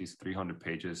these 300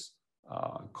 pages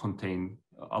contain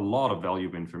a lot of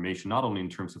valuable information, not only in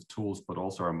terms of tools, but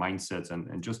also our mindsets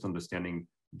and just understanding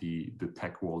the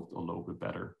tech world a little bit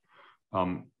better.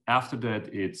 After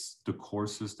that, it's the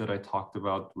courses that I talked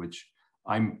about, which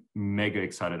I'm mega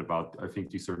excited about. I think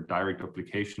these are direct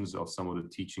applications of some of the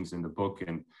teachings in the book,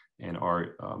 and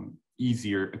are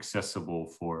easier accessible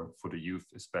for the youth,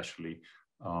 especially.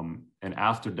 And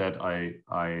after that,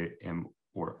 I'm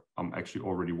actually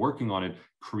already working on it,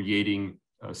 creating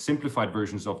simplified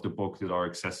versions of the book that are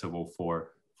accessible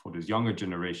for this younger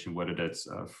generation, whether that's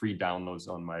free downloads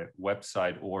on my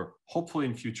website, or hopefully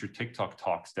in future TikTok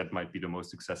talks. That might be the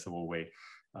most accessible way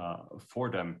for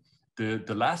them.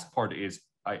 The last part is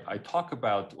I talk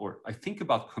about, or I think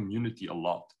about community a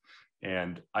lot.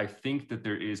 And I think that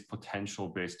there is potential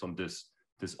based on this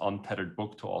Untethered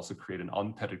book to also create an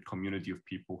untethered community of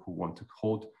people who want to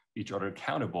hold each other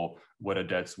accountable, whether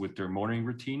that's with their morning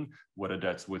routine, whether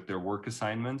that's with their work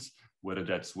assignments, whether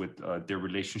that's with their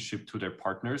relationship to their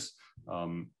partners.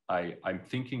 I'm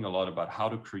thinking a lot about how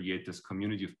to create this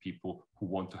community of people who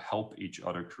want to help each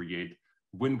other create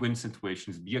win-win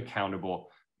situations, be accountable,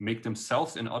 make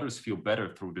themselves and others feel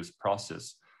better through this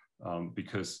process.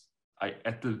 Because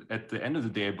at the end of the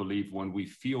day, I believe when we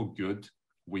feel good,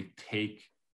 we take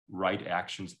right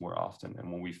actions more often.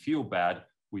 And when we feel bad,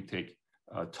 we take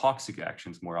toxic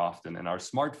actions more often. And our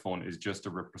smartphone is just a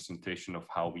representation of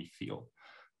how we feel,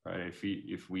 right?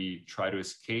 If we try to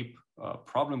escape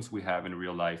problems we have in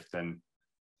real life, then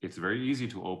it's very easy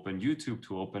to open YouTube,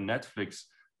 to open Netflix,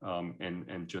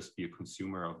 and just be a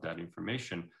consumer of that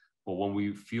information. But when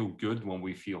we feel good, when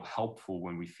we feel helpful,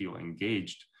 when we feel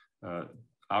engaged,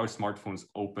 our smartphones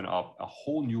open up a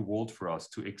whole new world for us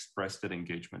to express that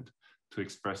engagement, to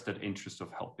express that interest of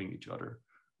helping each other.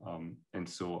 And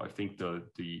so I think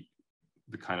the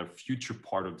kind of future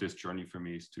part of this journey for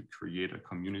me is to create a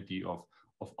community of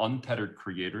untethered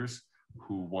creators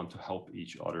who want to help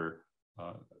each other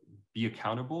be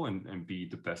accountable and be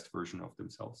the best version of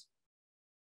themselves.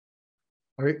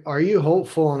 Are you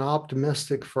hopeful and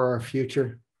optimistic for our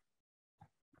future?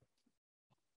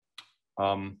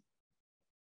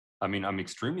 I mean, I'm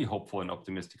extremely hopeful and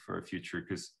optimistic for our future,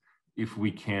 because if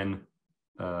we can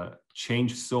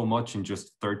change so much in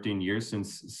just 13 years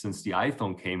since the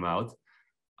iPhone came out,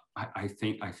 I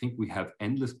think we have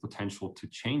endless potential to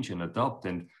change and adopt,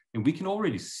 and we can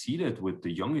already see that with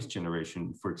the youngest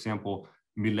generation. For example,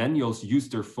 millennials use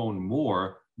their phone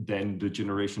more than the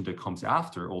generation that comes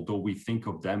after. Although we think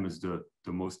of them as the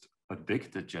most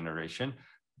addicted generation,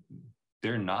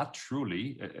 they're not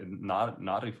truly,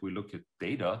 not if we look at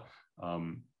data.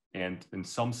 And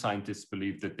some scientists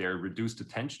believe that their reduced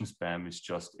attention span is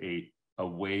just a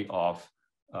way of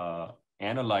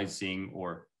analyzing,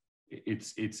 or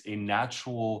it's a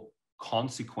natural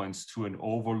consequence to an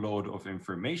overload of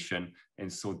information.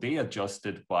 And so they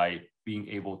adjusted by being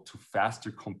able to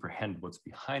faster comprehend what's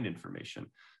behind information.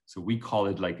 So we call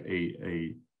it like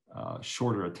a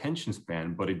shorter attention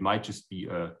span, but it might just be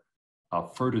a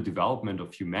further development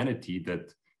of humanity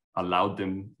that allowed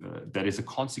them, that is a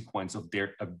consequence of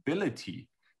their ability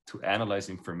to analyze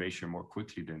information more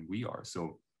quickly than we are.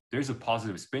 So there's a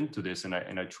positive spin to this, and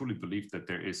I truly believe that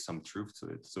there is some truth to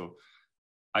it. So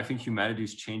I think humanity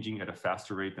is changing at a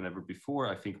faster rate than ever before.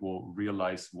 I think we'll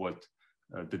realize what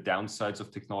the downsides of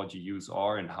technology use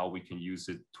are and how we can use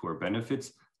it to our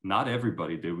benefits. Not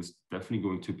everybody. There was definitely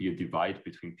going to be a divide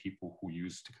between people who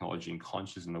use technology in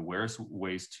conscious and aware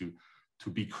ways to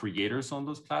be creators on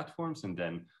those platforms, and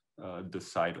then the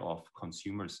side of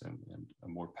consumers and a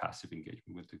more passive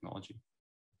engagement with technology.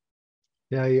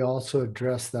 Yeah, you also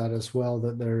address that as well,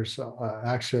 that there's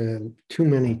actually too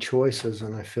many choices.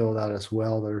 And I feel that as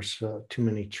well. There's too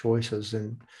many choices,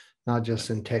 and not just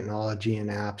in technology and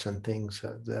apps and things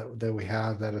that we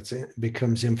have, that it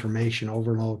becomes information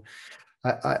overload.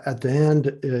 At the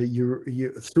end,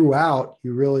 you throughout,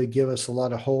 you really give us a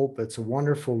lot of hope. It's a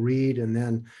wonderful read. And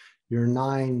then your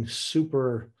 9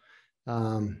 super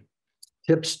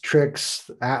tips,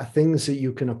 tricks, things that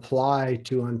you can apply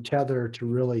to untether, to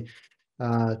really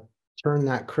turn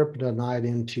that kryptonite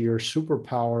into your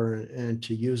superpower, and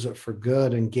to use it for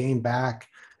good and gain back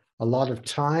a lot of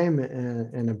time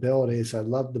and abilities. I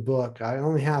love the book. I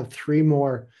only have 3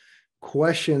 more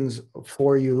questions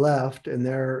for you left, and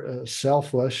they're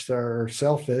selfish.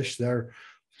 They're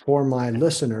for my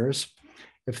listeners.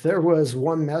 If there was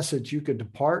one message you could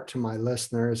depart to my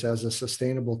listeners as a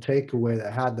sustainable takeaway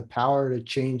that had the power to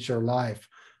change their life,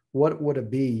 what would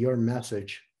it be, your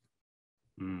message?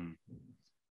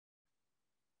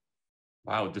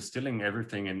 Wow, distilling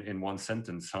everything in one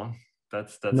sentence, huh?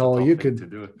 That's no, a tough you thing could to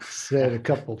do. say a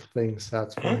couple of things.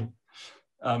 That's fine.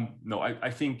 No,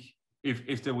 I think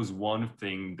if there was one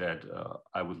thing that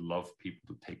I would love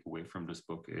people to take away from this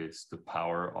book, is the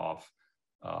power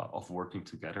of working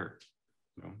together.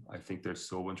 You know, I think there's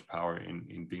so much power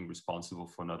in being responsible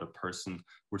for another person.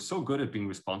 We're so good at being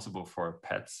responsible for our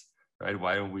pets, right?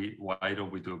 Why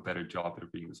don't we do a better job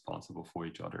at being responsible for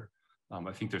each other?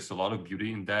 I think there's a lot of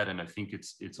beauty in that, and I think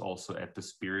it's also at the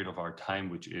spirit of our time,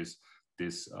 which is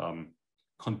this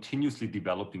continuously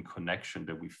developing connection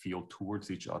that we feel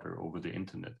towards each other over the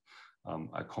internet.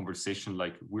 A conversation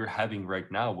like we're having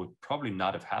right now would probably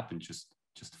not have happened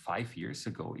just 5 years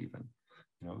ago, even.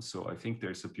 You know, so I think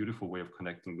there's a beautiful way of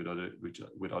connecting with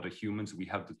other humans. We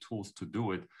have the tools to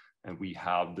do it, and we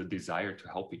have the desire to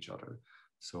help each other.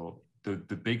 So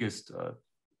the biggest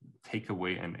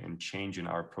takeaway and change in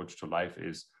our approach to life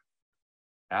is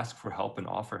ask for help and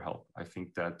offer help. I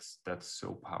think that's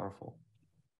so powerful.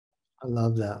 I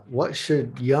love that. What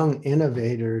should young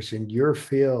innovators in your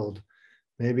field,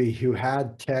 maybe who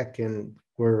had tech and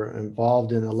were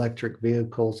involved in electric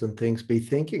vehicles and things, be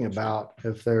thinking about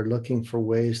if they're looking for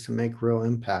ways to make real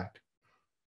impact?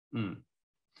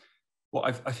 Well,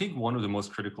 I think one of the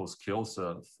most critical skills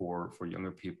for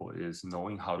younger people is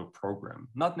knowing how to program.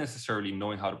 Not necessarily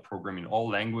knowing how to program in all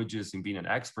languages and being an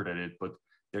expert at it, but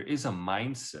there is a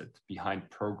mindset behind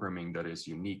programming that is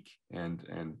unique.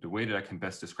 And the way that I can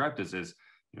best describe this is,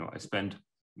 you know, I spend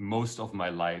most of my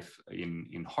life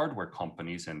in hardware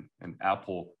companies, and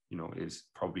Apple, you know, is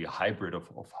probably a hybrid of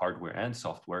hardware and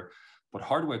software. But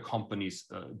hardware companies,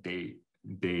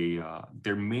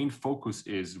 their main focus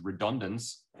is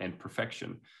redundancy and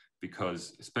perfection,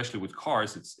 because especially with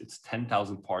cars, it's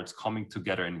 10,000 parts coming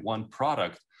together in one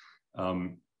product.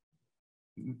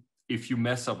 If you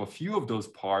mess up a few of those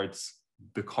parts,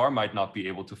 the car might not be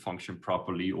able to function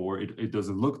properly, or it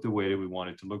doesn't look the way that we want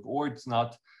it to look, or it's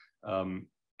not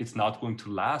going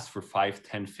to last for 5,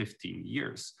 10, 15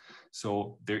 years.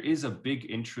 So there is a big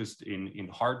interest in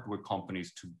hardware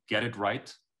companies to get it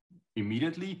right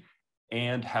immediately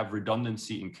and have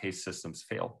redundancy in case systems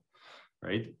fail,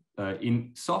 right?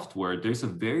 In software, there's a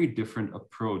very different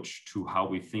approach to how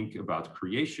we think about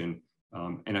creation.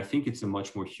 And I think it's a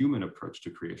much more human approach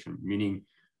to creation, meaning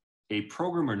a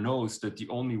programmer knows that the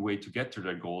only way to get to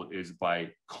their goal is by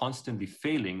constantly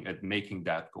failing at making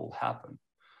that goal happen.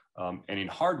 And in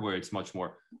hardware, it's much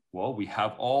more, well, we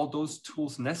have all those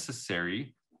tools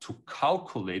necessary to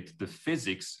calculate the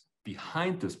physics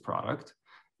behind this product,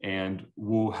 and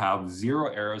we'll have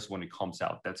 0 errors when it comes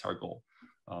out. That's our goal.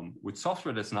 With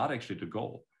software, that's not actually the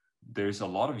goal. There's a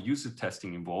lot of user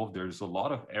testing involved. There's a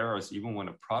lot of errors even when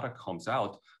a product comes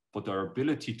out, but our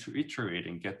ability to iterate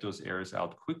and get those errors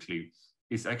out quickly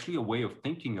is actually a way of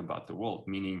thinking about the world.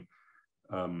 Meaning,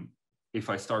 if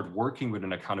I start working with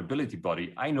an accountability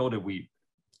body, I know that we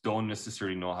don't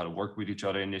necessarily know how to work with each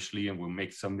other initially, and we'll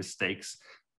make some mistakes.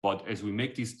 But as we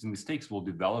make these mistakes, we'll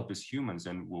develop as humans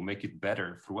and we'll make it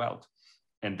better throughout.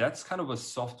 And that's kind of a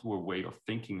software way of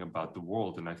thinking about the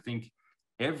world. And I think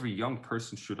every young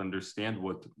person should understand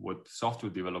what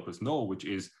software developers know, which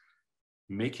is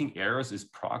making errors is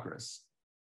progress,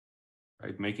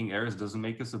 right? Making errors doesn't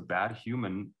make us a bad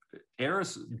human.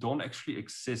 Errors don't actually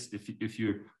exist. If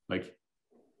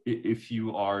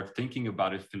you are thinking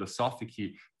about it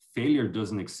philosophically, failure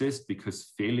doesn't exist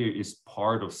because failure is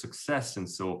part of success. And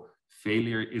so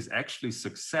failure is actually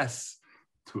success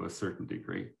to a certain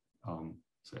degree.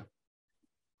 So yeah.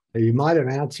 You might have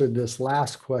answered this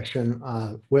last question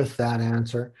with that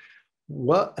answer.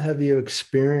 What have you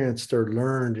experienced or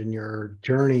learned in your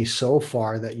journey so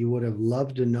far that you would have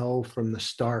loved to know from the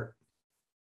start?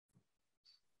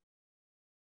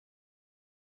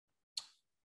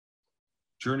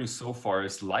 Journey so far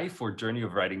is life, or journey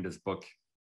of writing this book?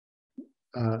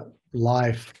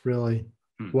 Life, really.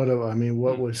 What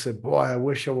was it? Boy, I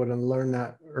wish I would have learned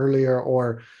that earlier.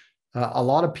 Or a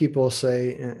lot of people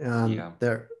say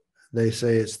they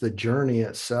say it's the journey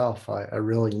itself. I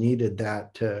really needed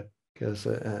that because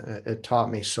it taught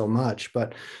me so much.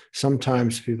 But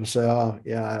sometimes people say, "Oh,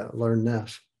 yeah, I learned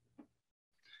this."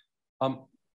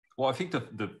 Well, I think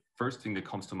the first thing that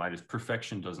comes to mind is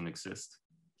perfection doesn't exist,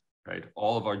 right?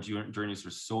 All of our journeys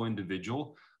are so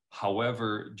individual.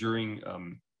 However, during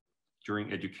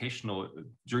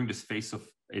this phase of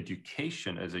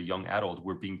education as a young adult,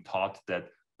 we're being taught that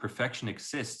perfection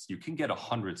exists. You can get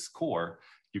 100 score.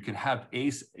 You can have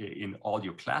A's in all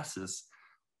your classes.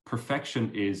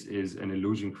 Perfection is an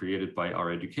illusion created by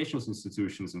our educational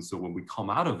institutions. And so when we come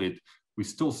out of it, we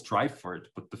still strive for it.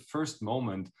 But the first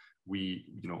moment we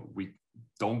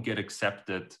don't get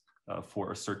accepted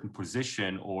for a certain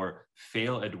position or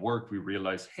fail at work, we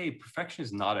realize, hey, perfection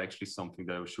is not actually something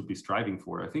that I should be striving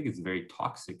for. I think it's very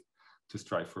toxic to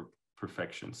strive for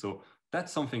perfection. So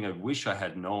that's something I wish I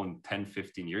had known 10,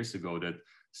 15 years ago, that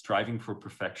striving for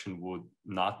perfection would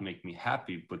not make me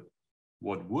happy. But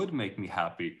what would make me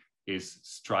happy is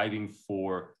striving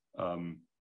for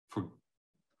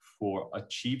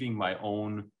achieving my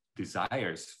own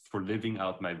desires, for living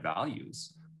out my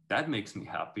values. That makes me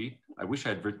happy. I wish I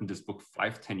had written this book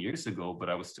 5, 10 years ago, but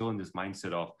I was still in this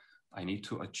mindset of I need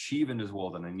to achieve in this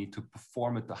world and I need to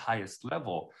perform at the highest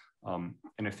level.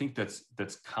 And I think that's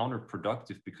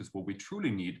counterproductive, because what we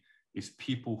truly need is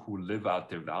people who live out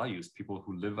their values, people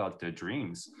who live out their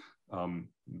dreams.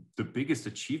 The biggest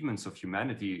achievements of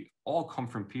humanity all come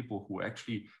from people who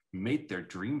actually made their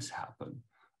dreams happen.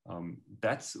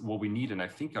 That's what we need. And I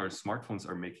think our smartphones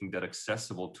are making that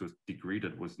accessible to a degree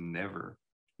that was never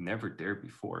there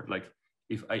before. Like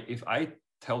if I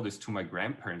tell this to my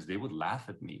grandparents, they would laugh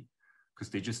at me because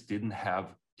they just didn't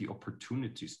have the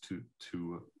opportunities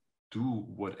to do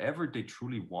whatever they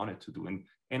truly wanted to do.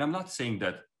 And I'm not saying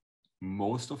that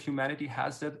most of humanity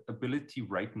has that ability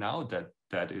right now.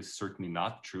 That is certainly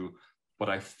not true. But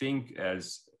I think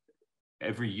as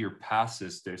every year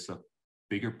passes, there's a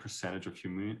bigger percentage of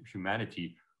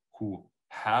humanity who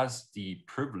has the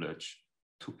privilege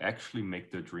to actually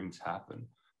make their dreams happen.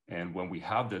 And when we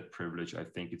have that privilege, I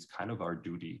think it's kind of our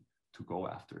duty to go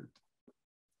after it.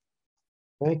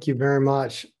 Thank you very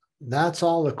much. That's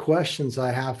all the questions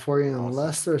I have for you. Awesome.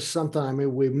 Unless there's something, I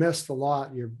mean, we missed a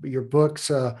lot. Your book's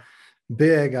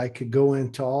big. I could go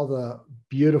into all the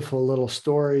beautiful little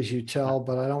stories you tell,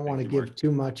 but I don't want to give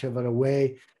too much of it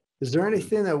away. Is there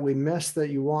anything that we missed that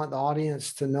you want the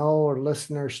audience to know or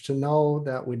listeners to know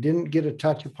that we didn't get a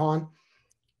touch upon?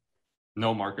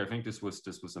 No, Mark, I think this was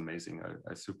amazing.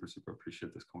 I super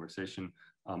appreciate this conversation.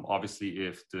 Obviously,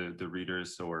 if the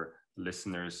readers or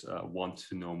listeners want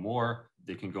to know more,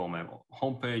 they can go on my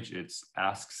homepage. It's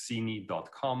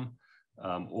asksini.com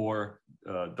or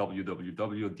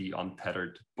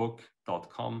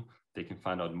www.theuntetheredbook.com. They can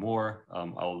find out more.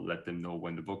 I'll let them know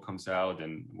when the book comes out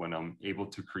and when I'm able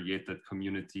to create that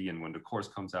community and when the course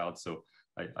comes out. So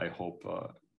I hope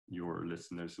your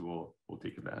listeners will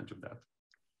take advantage of that.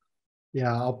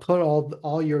 Yeah, I'll put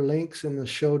all your links in the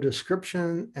show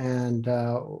description and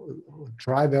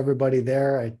drive everybody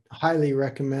there. I highly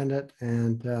recommend it.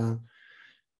 And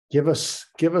give us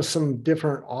some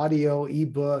different audio,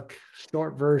 ebook,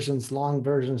 short versions, long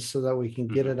versions, so that we can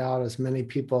get it out as many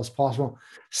people as possible.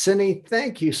 Sini,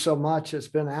 thank you so much. It's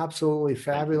been absolutely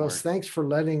fabulous. Thanks for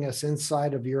letting us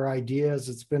inside of your ideas.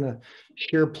 It's been a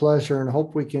sheer pleasure, and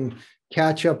hope we can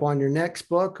catch up on your next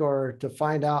book or to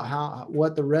find out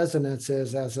what the resonance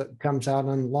is as it comes out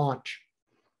on launch.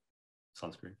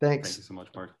 Sounds great. Thanks. Thank you so much,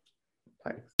 Mark.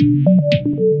 Bye.